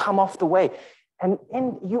 Don't come off the way. And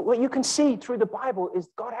what you can see through the Bible is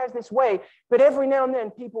God has this way, but every now and then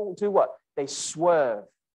people do what? They swerve.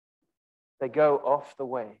 They go off the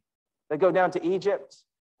way. They go down to Egypt.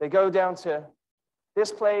 They go down to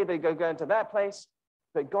this place. They go into that place.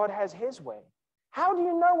 But God has his way. How do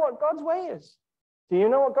you know what God's way is? Do you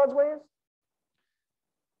know what God's way is?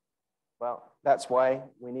 Well, that's why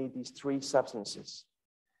we need these three substances.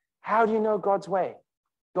 How do you know God's way?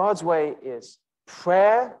 God's way is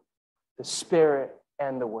prayer, the Spirit,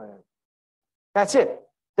 and the Word. That's it.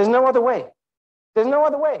 There's no other way. There's no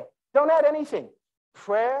other way. Don't add anything.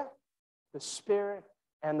 Prayer, the Spirit,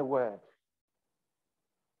 and the Word.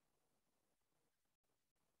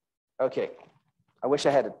 Okay. I wish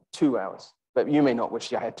I had 2 hours, but you may not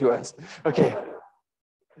wish I had 2 hours. Okay.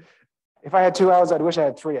 If I had 2 hours, I'd wish I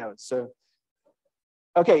had 3 hours. So,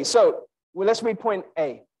 okay, so let's read point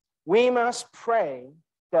A. We must pray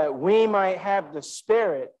that we might have the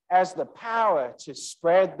Spirit as the power to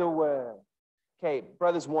spread the word. Okay,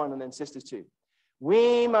 brothers 1 and then sisters 2.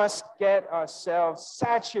 We must get ourselves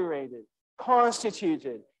saturated,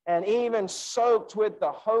 constituted, and even soaked with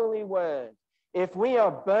the holy word. If we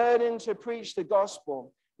are burdened to preach the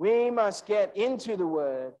gospel, we must get into the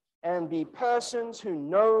word and be persons who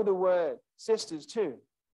know the word. Sisters 2.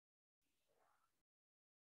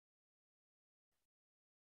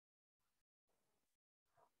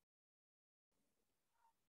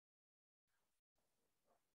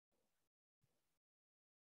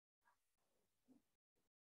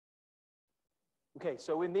 Okay,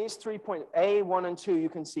 so in these 3 points, A, 1, and 2, you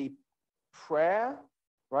can see prayer,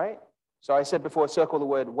 right? So I said before, circle the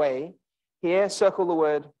word way. Here, circle the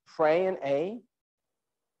word pray in A.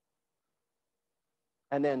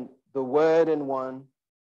 And then the word in 1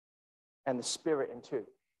 and the Spirit in 2.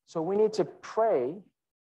 So we need to pray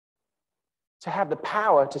to have the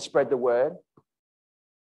power to spread the word.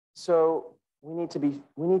 So we need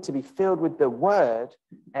to be filled with the word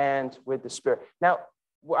and with the Spirit. Now,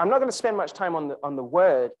 I'm not going to spend much time on the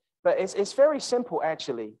word, but it's very simple,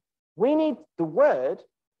 actually. We need the word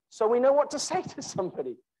so we know what to say to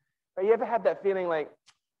somebody. Have you ever had that feeling like,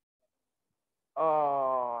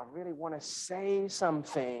 oh, I really want to say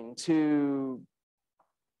something to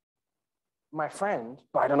my friend,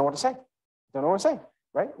 but I don't know what to say. Don't know what I'm saying,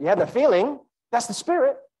 right? You have the feeling, that's the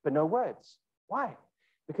Spirit, but no words. Why?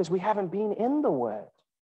 Because we haven't been in the Word.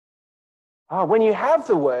 When you have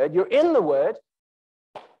the Word, you're in the Word,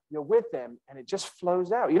 you're with them, and it just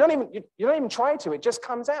flows out. You don't even try to, it just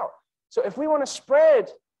comes out. So if we want to spread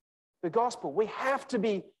the gospel, we have to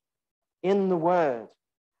be in the Word.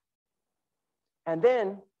 And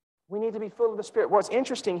then we need to be full of the Spirit. What's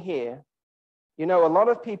interesting here, a lot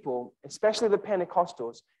of people, especially the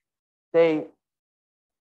Pentecostals, they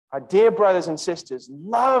are dear brothers and sisters,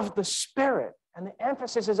 love the Spirit, and the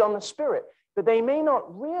emphasis is on the Spirit, but they may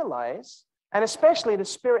not realize, and especially the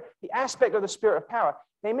Spirit, the aspect of the Spirit of power,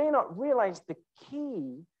 they may not realize the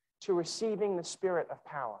key to receiving the Spirit of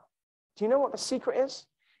power. Do you know what the secret is?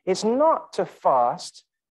 It's not to fast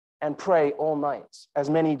and pray all night, as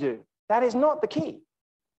many do. That is not the key.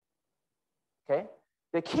 Okay?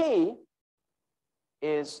 The key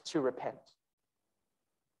is to repent.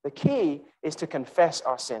 The key is to confess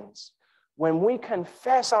our sins. When we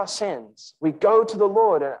confess our sins, we go to the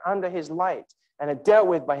Lord and under his light and are dealt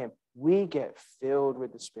with by him, we get filled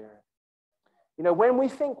with the Spirit. When we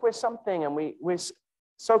think we're something and we're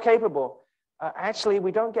so capable, actually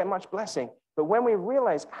we don't get much blessing. But when we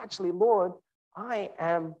realize, actually, Lord, I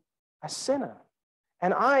am a sinner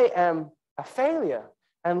and I am a failure.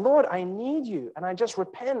 And Lord, I need you. And I just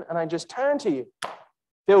repent and I just turn to you,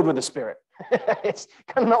 filled with the Spirit. It's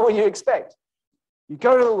kind of not what you expect. You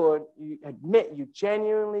go to the Lord, you admit, you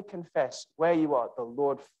genuinely confess where you are. The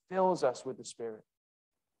Lord fills us with the Spirit.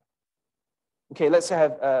 Okay, let's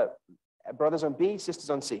have brothers on B, sisters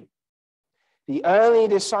on C. The early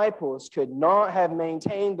disciples could not have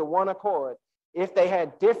maintained the one accord if they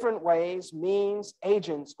had different ways, means,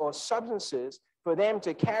 agents, or substances for them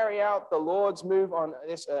to carry out the Lord's move on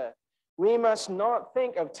this earth. We must not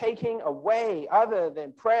think of taking a way other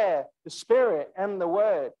than prayer, the Spirit, and the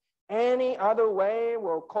Word. Any other way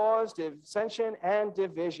will cause dissension and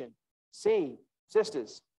division. See,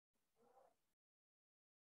 sisters,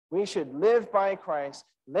 we should live by Christ,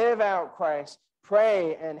 live out Christ,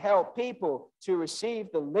 pray and help people to receive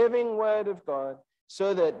the living Word of God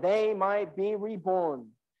so that they might be reborn.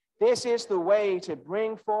 This is the way to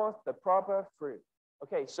bring forth the proper fruit.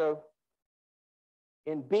 Okay, so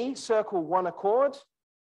in B, circle one accord.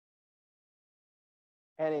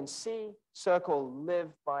 And in C, circle live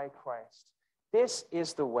by Christ. This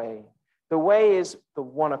is the way. The way is the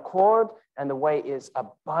one accord, and the way is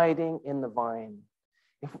abiding in the vine.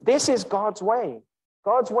 This is God's way.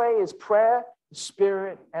 God's way is prayer, the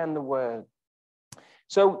Spirit, and the Word.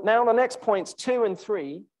 So now the next points 2 and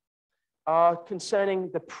 3 are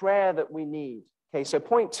concerning the prayer that we need. Okay, so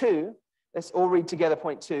point 2, let's all read together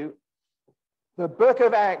point 2. The book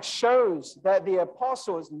of Acts shows that the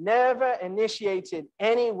apostles never initiated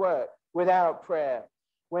any work without prayer.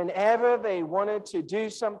 Whenever they wanted to do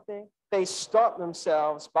something, they stopped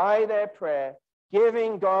themselves by their prayer,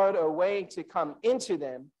 giving God a way to come into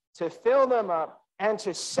them, to fill them up, and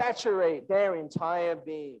to saturate their entire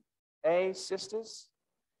being. Sisters?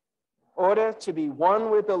 In order to be one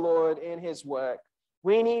with the Lord in his work,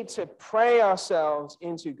 we need to pray ourselves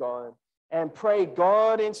into God and pray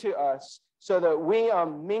God into us, so that we are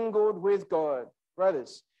mingled with God.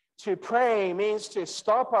 Brothers, to pray means to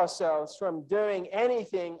stop ourselves from doing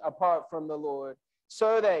anything apart from the Lord,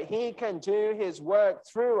 so that he can do his work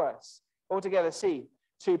through us. Altogether, see,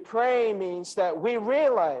 to pray means that we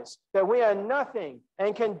realize that we are nothing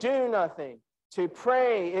and can do nothing. To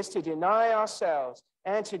pray is to deny ourselves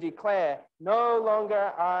and to declare, no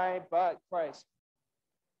longer I, but Christ.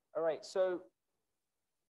 All right, so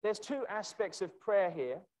there's two aspects of prayer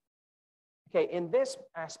here. Okay, in this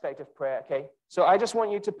aspect of prayer, okay, so I just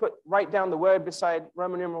want you to write down the word beside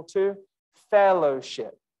Roman numeral 2,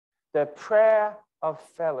 fellowship. The prayer of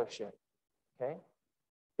fellowship, okay?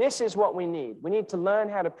 This is what we need. We need to learn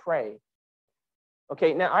how to pray.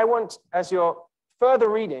 Okay, now I want, as you're further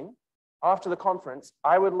reading after the conference,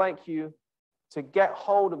 I would like you to get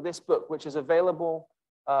hold of this book, which is available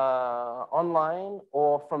online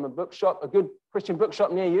or from a bookshop, a good Christian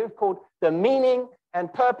bookshop near you, called The Meaning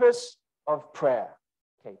and Purpose of Prayer.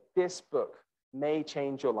 Okay, this book may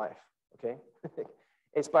change your life, okay?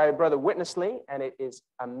 It's by Brother Witnessley, and it is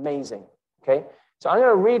amazing, okay? So I'm going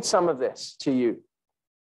to read some of this to you.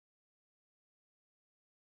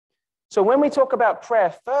 So when we talk about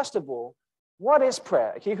prayer, first of all, what is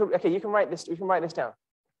prayer? Okay, you can write this. You can write this down.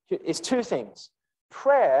 It's two things.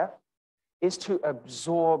 Prayer is to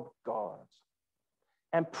absorb God,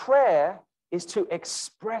 and prayer is to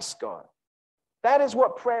express God. That is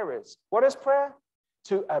what prayer is. What is prayer?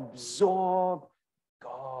 To absorb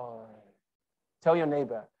God. Tell your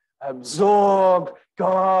neighbor, absorb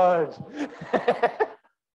God.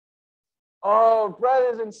 Oh,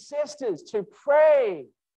 brothers and sisters, to pray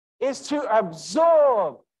is to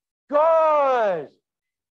absorb God.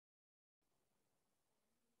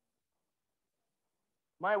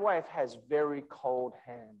 My wife has very cold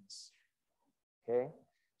hands. Okay?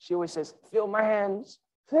 She always says, feel my hands.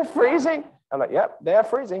 They're freezing. I'm like, yep, they're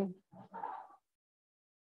freezing.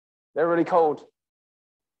 They're really cold.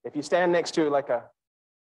 If you stand next to like a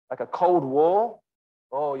cold wall,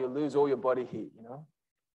 oh, you'll lose all your body heat, you know?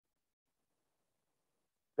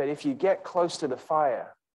 But if you get close to the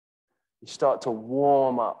fire, you start to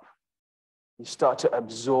warm up. You start to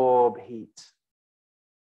absorb heat.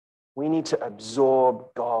 We need to absorb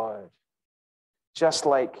God. Just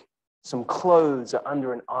like some clothes are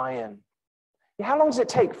under an iron. How long does it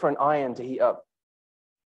take for an iron to heat up?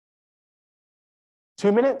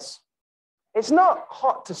 2 minutes? It's not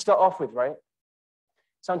hot to start off with, right?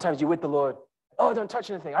 Sometimes you're with the Lord. Oh, don't touch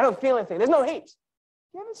anything. I don't feel anything. There's no heat.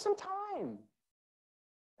 Give it some time.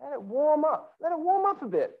 Let it warm up. Let it warm up a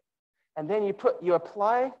bit. And then you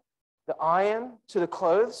apply the iron to the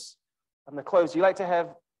clothes. And the clothes, you like to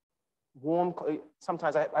have warm clothes.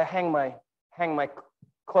 Sometimes I hang my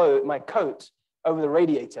coat over the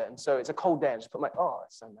radiator. And so it's a cold day. I just put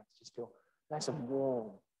it's so nice. Just feel nice and warm.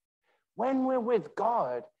 When we're with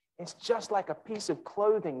God, it's just like a piece of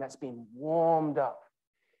clothing that's been warmed up.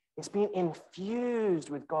 It's been infused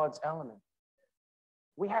with God's element.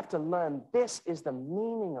 We have to learn this is the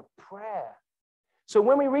meaning of prayer. So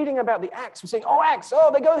when we're reading about the Acts, we're saying, oh, Acts,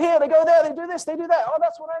 oh, they go here, they go there, they do this, they do that. Oh,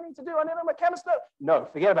 that's what I need to do. I need my canister. No,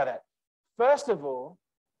 forget about that. First of all,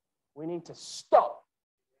 we need to stop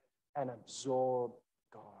and absorb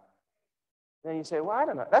God. Then you say, well, I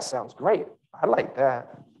don't know. That sounds great. I like that.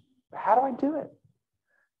 But how do I do it?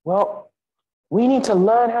 Well, we need to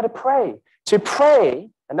learn how to pray. To pray,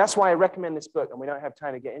 and that's why I recommend this book, and we don't have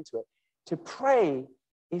time to get into it. To pray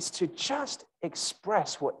is to just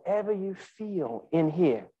express whatever you feel in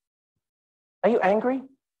here. Are you angry?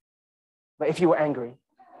 But if you were angry,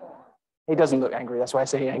 he doesn't look angry. That's why I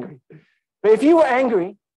say angry. But if you were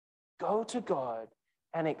angry, go to God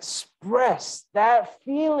and express that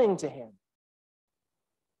feeling to him.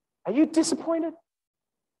 Are you disappointed?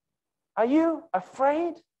 Are you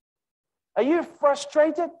afraid? Are you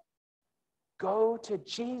frustrated? Go to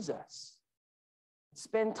Jesus.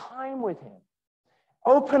 Spend time with him.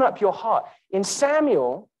 Open up your heart. In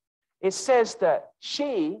Samuel, it says that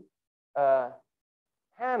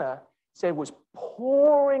Hannah said, was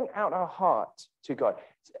pouring out her heart to God.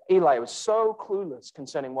 Eli was so clueless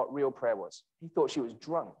concerning what real prayer was. He thought she was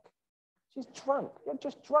drunk. She's drunk. You're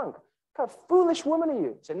just drunk. What kind of foolish woman are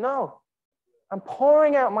you? He said, no, I'm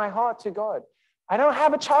pouring out my heart to God. I don't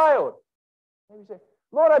have a child. Maybe you say,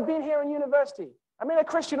 Lord, I've been here in university. I've been a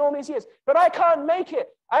Christian all these years, but I can't make it.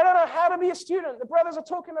 I don't know how to be a student. The brothers are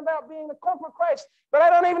talking about being the corporate Christ, but I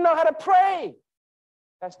don't even know how to pray.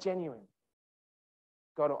 That's genuine.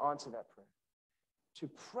 God will answer that prayer. To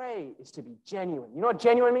pray is to be genuine. You know what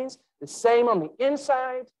genuine means? The same on the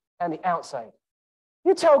inside and the outside.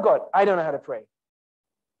 You tell God, I don't know how to pray.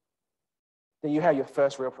 Then you have your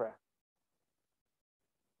first real prayer.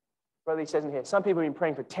 Brother, he says in here, some people have been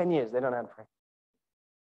praying for 10 years. They don't know how to pray.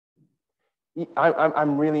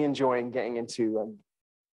 I'm really enjoying getting into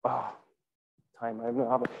time.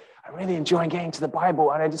 I'm really enjoying getting to the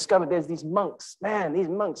Bible, and I discovered there's these monks. Man, these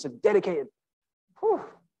monks are dedicated. Whew.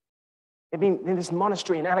 They've been in this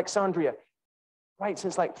monastery in Alexandria, right,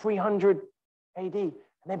 since like 300 AD, and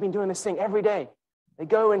they've been doing this thing every day. They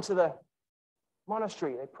go into the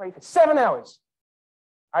monastery, they pray for 7 hours.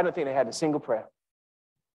 I don't think they had a single prayer.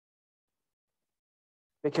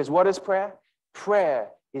 Because what is prayer? Prayer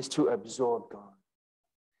is to absorb God.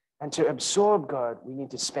 And to absorb God, we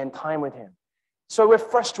need to spend time with him. So we're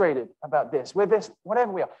frustrated about this. We're this,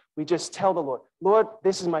 whatever we are. We just tell the Lord, Lord,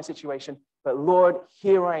 this is my situation, but Lord,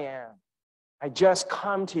 here I am. I just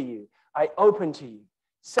come to you. I open to you.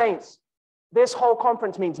 Saints, this whole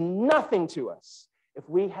conference means nothing to us if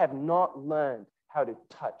we have not learned how to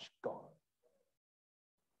touch God.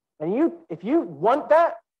 And if you want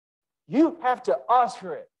that, you have to ask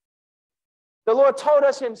for it. The Lord told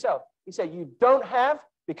us himself. He said, you don't have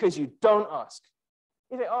because you don't ask.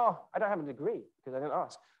 You say, oh, I don't have a degree because I didn't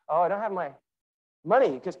ask. Oh, I don't have my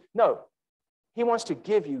money because, no. He wants to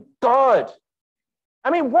give you God.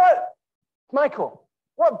 I mean, Michael,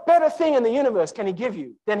 what better thing in the universe can he give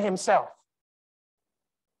you than himself?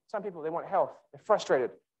 Some people, they want health. They're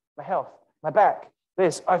frustrated. My health, my back,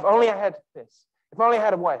 this. If only I had this. If only I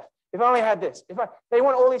had a wife. If only I had this. They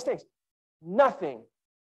want all these things. Nothing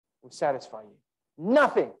will satisfy you.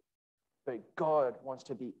 Nothing. but God wants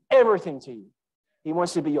to be everything to you. He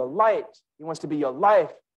wants to be your light. He wants to be your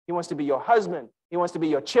life. He wants to be your husband. He wants to be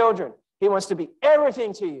your children. He wants to be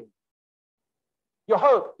everything to you. Your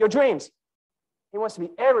hope, your dreams. He wants to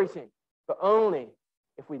be everything, but only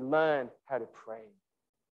if we learn how to pray.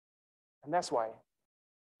 And that's why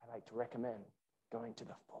I like to recommend going to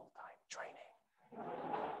the full-time training.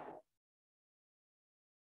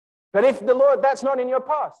 But if the Lord, that's not in your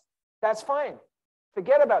path, that's fine.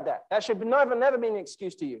 Forget about that. That should never be an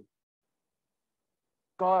excuse to you.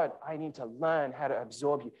 God, I need to learn how to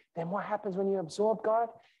absorb you. Then what happens when you absorb God?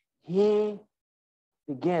 He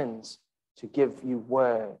begins to give you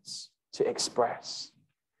words to express.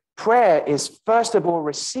 Prayer is, first of all,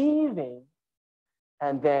 receiving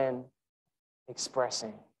and then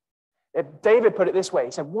expressing. David put it this way.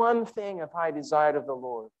 He said, one thing have I desired of the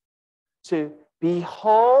Lord, to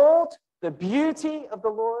behold the beauty of the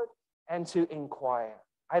Lord and to inquire.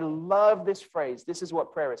 I love this phrase. This is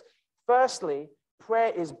what prayer is. Firstly,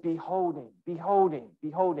 prayer is beholding, beholding,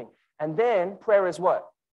 beholding. And then prayer is what?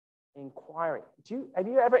 Inquiring. Have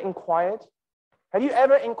you ever inquired? Have you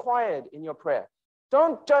ever inquired in your prayer?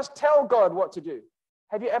 Don't just tell God what to do.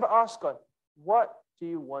 Have you ever asked God, what do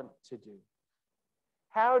you want to do?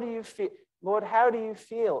 How do you feel? Lord, how do you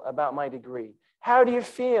feel about my degree? How do you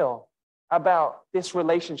feel about this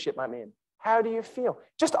relationship I'm in? How do you feel?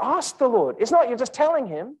 Just ask the Lord. It's not you're just telling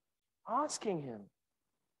him, asking him.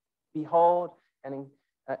 Behold and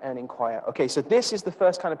inquire. Okay, so this is the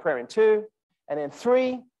first kind of prayer in 2. And in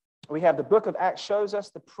 3, we have the book of Acts shows us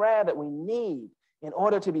the prayer that we need in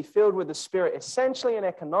order to be filled with the Spirit, essentially and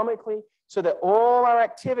economically, so that all our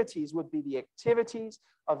activities would be the activities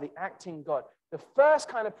of the acting God. The first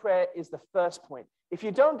kind of prayer is the first point. If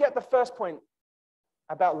you don't get the first point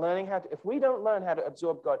about learning if we don't learn how to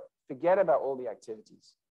absorb God, forget about all the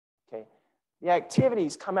activities, okay? The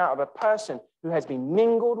activities come out of a person who has been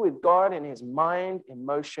mingled with God in his mind,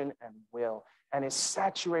 emotion, and will, and is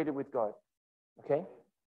saturated with God, okay?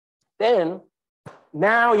 Then,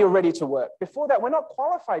 now you're ready to work. Before that, we're not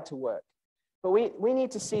qualified to work, but we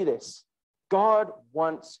need to see this. God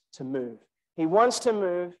wants to move. He wants to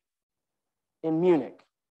move in Munich.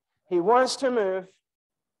 He wants to move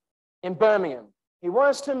in Birmingham. He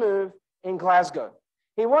wants to move in Glasgow.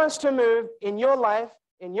 He wants to move in your life,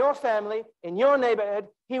 in your family, in your neighborhood.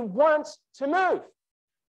 He wants to move.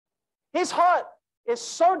 His heart is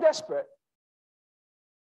so desperate.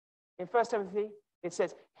 In 1 Timothy, it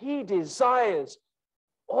says, he desires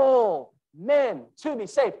all men to be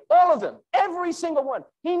saved. All of them, every single one.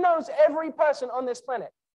 He knows every person on this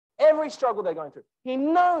planet, every struggle they're going through. He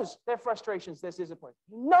knows their frustrations, their disappointments.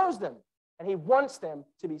 He knows them, and he wants them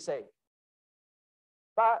to be saved.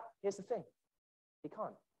 But here's the thing. He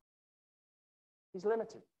can't. He's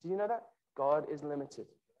limited. Do you know that? God is limited.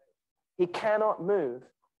 He cannot move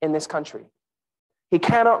in this country. He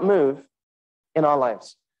cannot move in our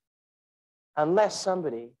lives unless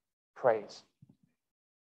somebody prays.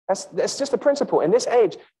 That's just a principle. In this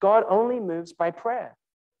age, God only moves by prayer.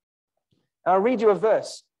 I'll read you a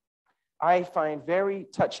verse I find very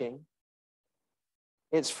touching.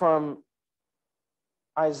 It's from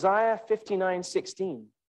Isaiah 59:16.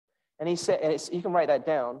 And he said, and you can write that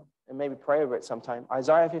down and maybe pray over it sometime.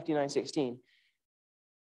 Isaiah 59:16.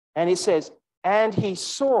 And it says, and he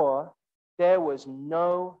saw there was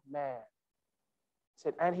no man. He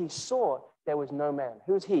said, and he saw there was no man.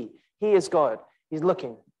 Who's he? He is God. He's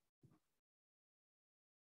looking.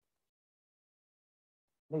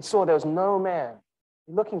 They saw there was no man.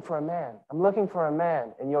 You're looking for a man. I'm looking for a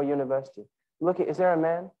man in your university. Is there a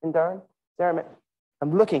man in Durham? Is there a man?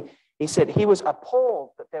 I'm looking. He said he was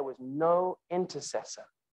appalled that there was no intercessor.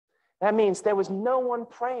 That means there was no one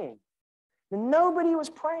praying. Nobody was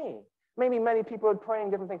praying. Maybe many people were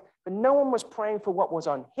praying different things, but no one was praying for what was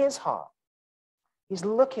on his heart. He's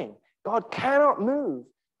looking. God cannot move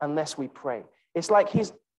unless we pray. It's like you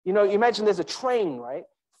imagine there's a train, right?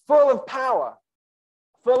 Full of power,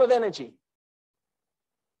 full of energy,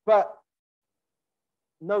 but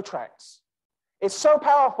no tracks. It's so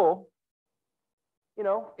powerful,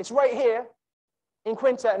 it's right here in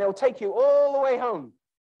Quinta, and it'll take you all the way home.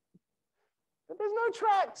 But there's no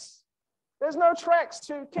tracks. There's no tracks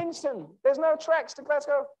to Kingston. There's no tracks to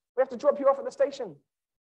Glasgow. We have to drop you off at the station.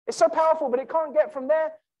 It's so powerful, but it can't get from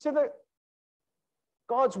there to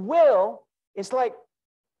God's will. It's like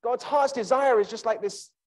God's heart's desire is just like this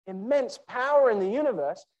immense power in the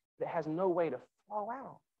universe that has no way to flow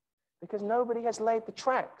out because nobody has laid the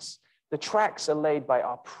tracks. The tracks are laid by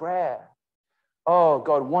our prayer. Oh,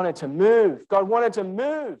 God wanted to move. God wanted to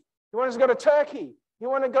move. He wanted to go to Turkey. He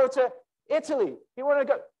wanted to go to Italy. He wanted to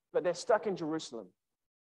go, but they're stuck in Jerusalem.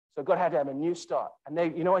 So God had to have a new start.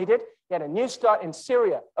 And you know what he did? He had a new start in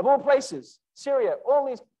Syria, of all places. Syria, all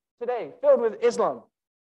these today, filled with Islam.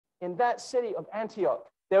 In that city of Antioch,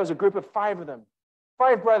 there was a group of 5 of them,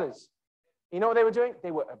 5 brothers. You know what they were doing?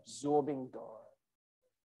 They were absorbing God.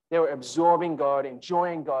 They were absorbing God,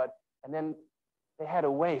 enjoying God. And then they had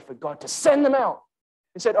a way for God to send them out.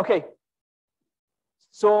 He said, okay,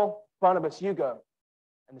 Saul, Barnabas, you go.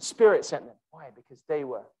 And the Spirit sent them. Why? Because they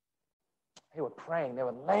were praying. They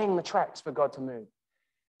were laying the tracks for God to move.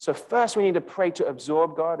 So first we need to pray to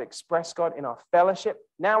absorb God, express God in our fellowship.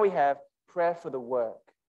 Now we have prayer for the work.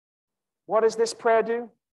 What does this prayer do?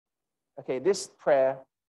 Okay, this prayer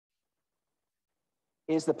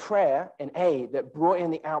is the prayer in A that brought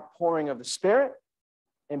in the outpouring of the Spirit.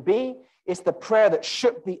 In B, it's the prayer that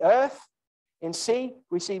shook the earth. In C,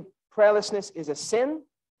 we see prayerlessness is a sin,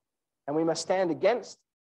 and we must stand against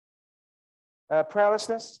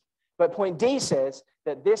prayerlessness. But point D says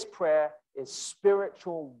that this prayer is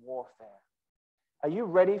spiritual warfare. Are you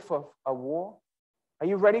ready for a war? Are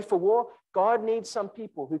you ready for war? God needs some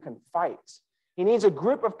people who can fight. He needs a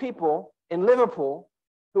group of people in Liverpool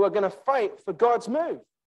who are going to fight for God's move.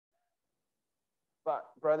 But,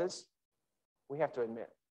 brothers, we have to admit,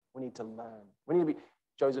 we need to learn. We need to be,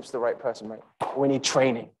 Joseph's the right person, right? We need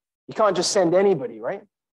training. You can't just send anybody, right?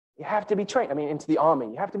 You have to be trained. I mean, into the army,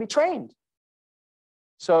 you have to be trained.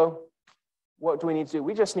 So what do we need to do?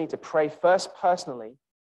 We just need to pray first personally,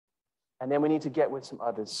 and then we need to get with some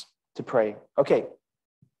others to pray. Okay,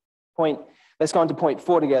 let's go on to point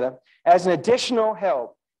 4 together. As an additional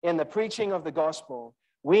help in the preaching of the gospel,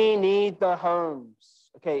 we need the homes.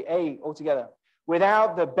 Okay, A, all together.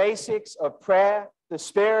 Without the basics of prayer, the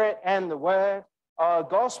Spirit, and the Word, our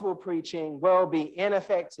gospel preaching will be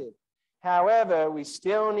ineffective. However, we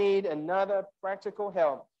still need another practical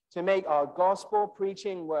help to make our gospel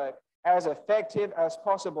preaching work as effective as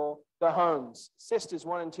possible. The homes. Sisters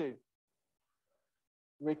 1 and 2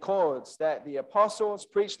 records that the apostles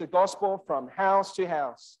preached the gospel from house to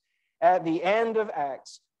house. At the end of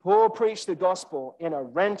Acts, Paul preached the gospel in a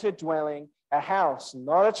rented dwelling, a house,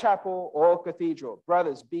 not a chapel or cathedral.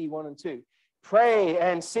 Brothers, B 1 and 2. Pray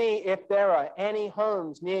and see if there are any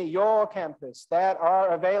homes near your campus that are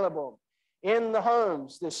available. In the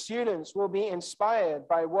homes, the students will be inspired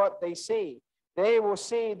by what they see. They will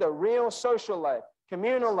see the real social life,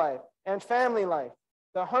 communal life, and family life.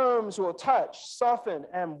 The homes will touch, soften,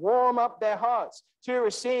 and warm up their hearts to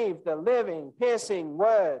receive the living, piercing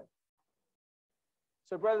word.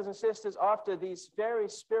 So, brothers and sisters, after these very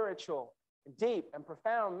spiritual, deep, and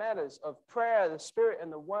profound matters of prayer, the Spirit,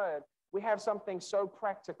 and the Word, we have something so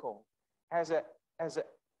practical as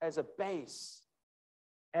a base.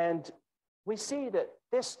 And we see that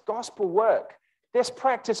this gospel work, this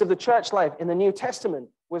practice of the church life in the New Testament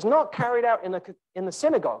was not carried out in the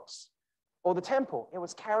synagogues or the temple. It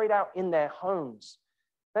was carried out in their homes.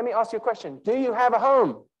 Let me ask you a question. Do you have a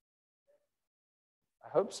home? I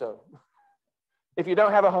hope so. If you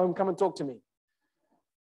don't have a home, come and talk to me.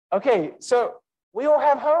 Okay, so we all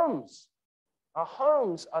have homes. Our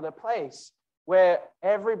homes are the place where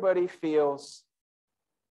everybody feels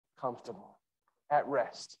comfortable, at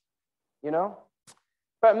rest, you know?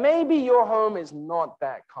 But maybe your home is not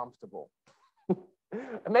that comfortable.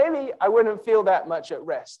 Maybe I wouldn't feel that much at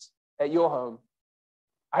rest at your home.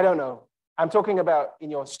 I don't know. I'm talking about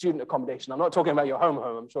in your student accommodation. I'm not talking about your home.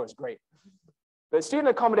 I'm sure it's great. But student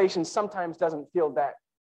accommodation sometimes doesn't feel that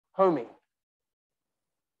homey.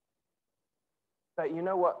 But you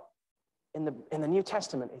know what? In the New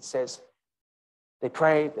Testament, it says they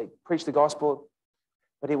prayed, they preached the gospel,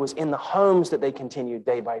 but it was in the homes that they continued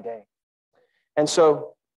day by day. And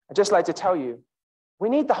so I'd just like to tell you, we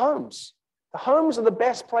need the homes. The homes are the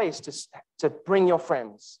best place to bring your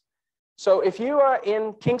friends. So if you are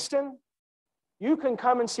in Kingston, you can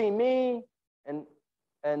come and see me and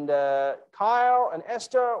Kyle and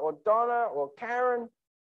Esther or Donna or Karen.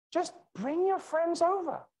 Just bring your friends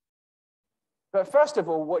over. But first of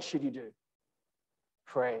all, what should you do?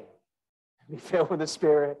 Pray. Be filled with the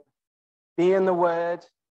Spirit. Be in the Word.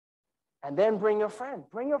 And then bring your friend.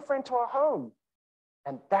 Bring your friend to our home.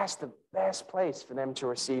 And that's the best place for them to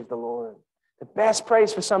receive the Lord. The best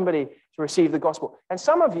place for somebody to receive the gospel. And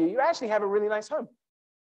some of you actually have a really nice home.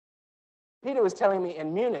 Peter was telling me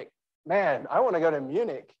in Munich, man, I want to go to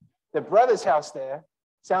Munich. The brother's house there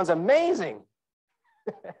sounds amazing.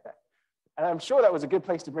 And I'm sure that was a good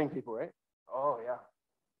place to bring people, right? Oh, yeah.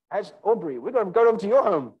 As Aubrey, we're going to go over to your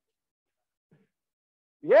home.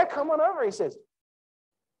 Yeah, come on over, he says.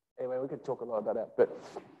 Anyway, we could talk a lot about that, but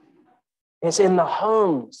it's in the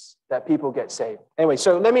homes that people get saved. Anyway,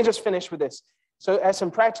 so let me just finish with this. So as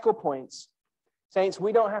some practical points, Saints,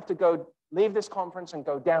 we don't have to leave this conference and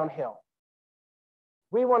go downhill.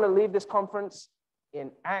 We want to leave this conference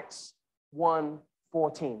in Acts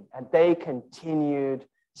 1:14, and they continued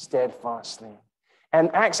steadfastly.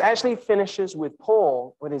 And Acts actually finishes with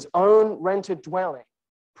Paul with his own rented dwelling,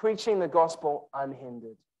 preaching the gospel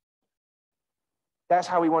unhindered. That's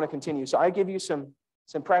how we want to continue. So I give you some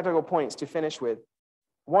practical points to finish with.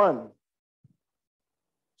 One,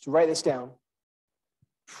 so write this down.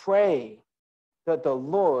 Pray that the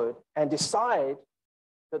Lord, and decide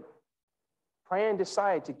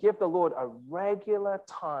to give the Lord a regular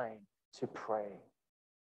time to pray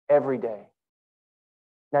every day.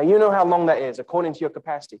 Now, you know how long that is according to your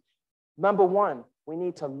capacity. Number one, we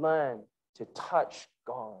need to learn to touch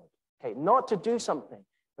God. Okay, not to do something,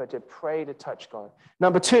 but to pray to touch God.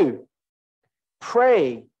 Number two,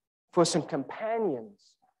 pray for some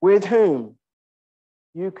companions with whom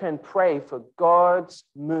you can pray for God's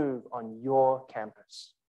move on your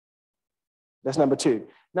campus. That's number two.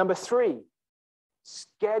 Number three,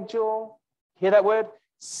 schedule, hear that word?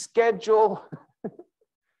 Schedule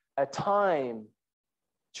a time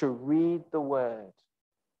to read the word.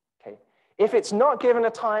 Okay. If it's not given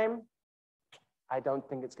a time, I don't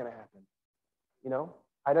think it's going to happen. You know,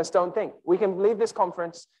 I just don't think. We can leave this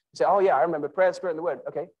conference and say, oh yeah, I remember prayer, spirit, and the word.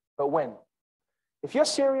 Okay, but when? If you're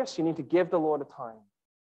serious, you need to give the Lord a time.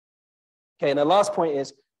 Okay, and the last point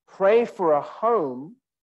is pray for a home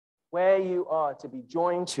where you are to be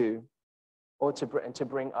joined to or to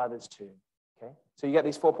bring others to. Okay, so you get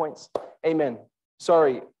these 4 points? Amen.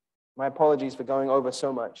 Sorry, my apologies for going over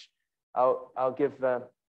so much. I'll give,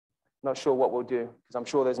 not sure what we'll do, because I'm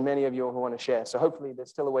sure there's many of you who want to share. So hopefully there's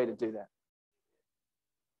still a way to do that.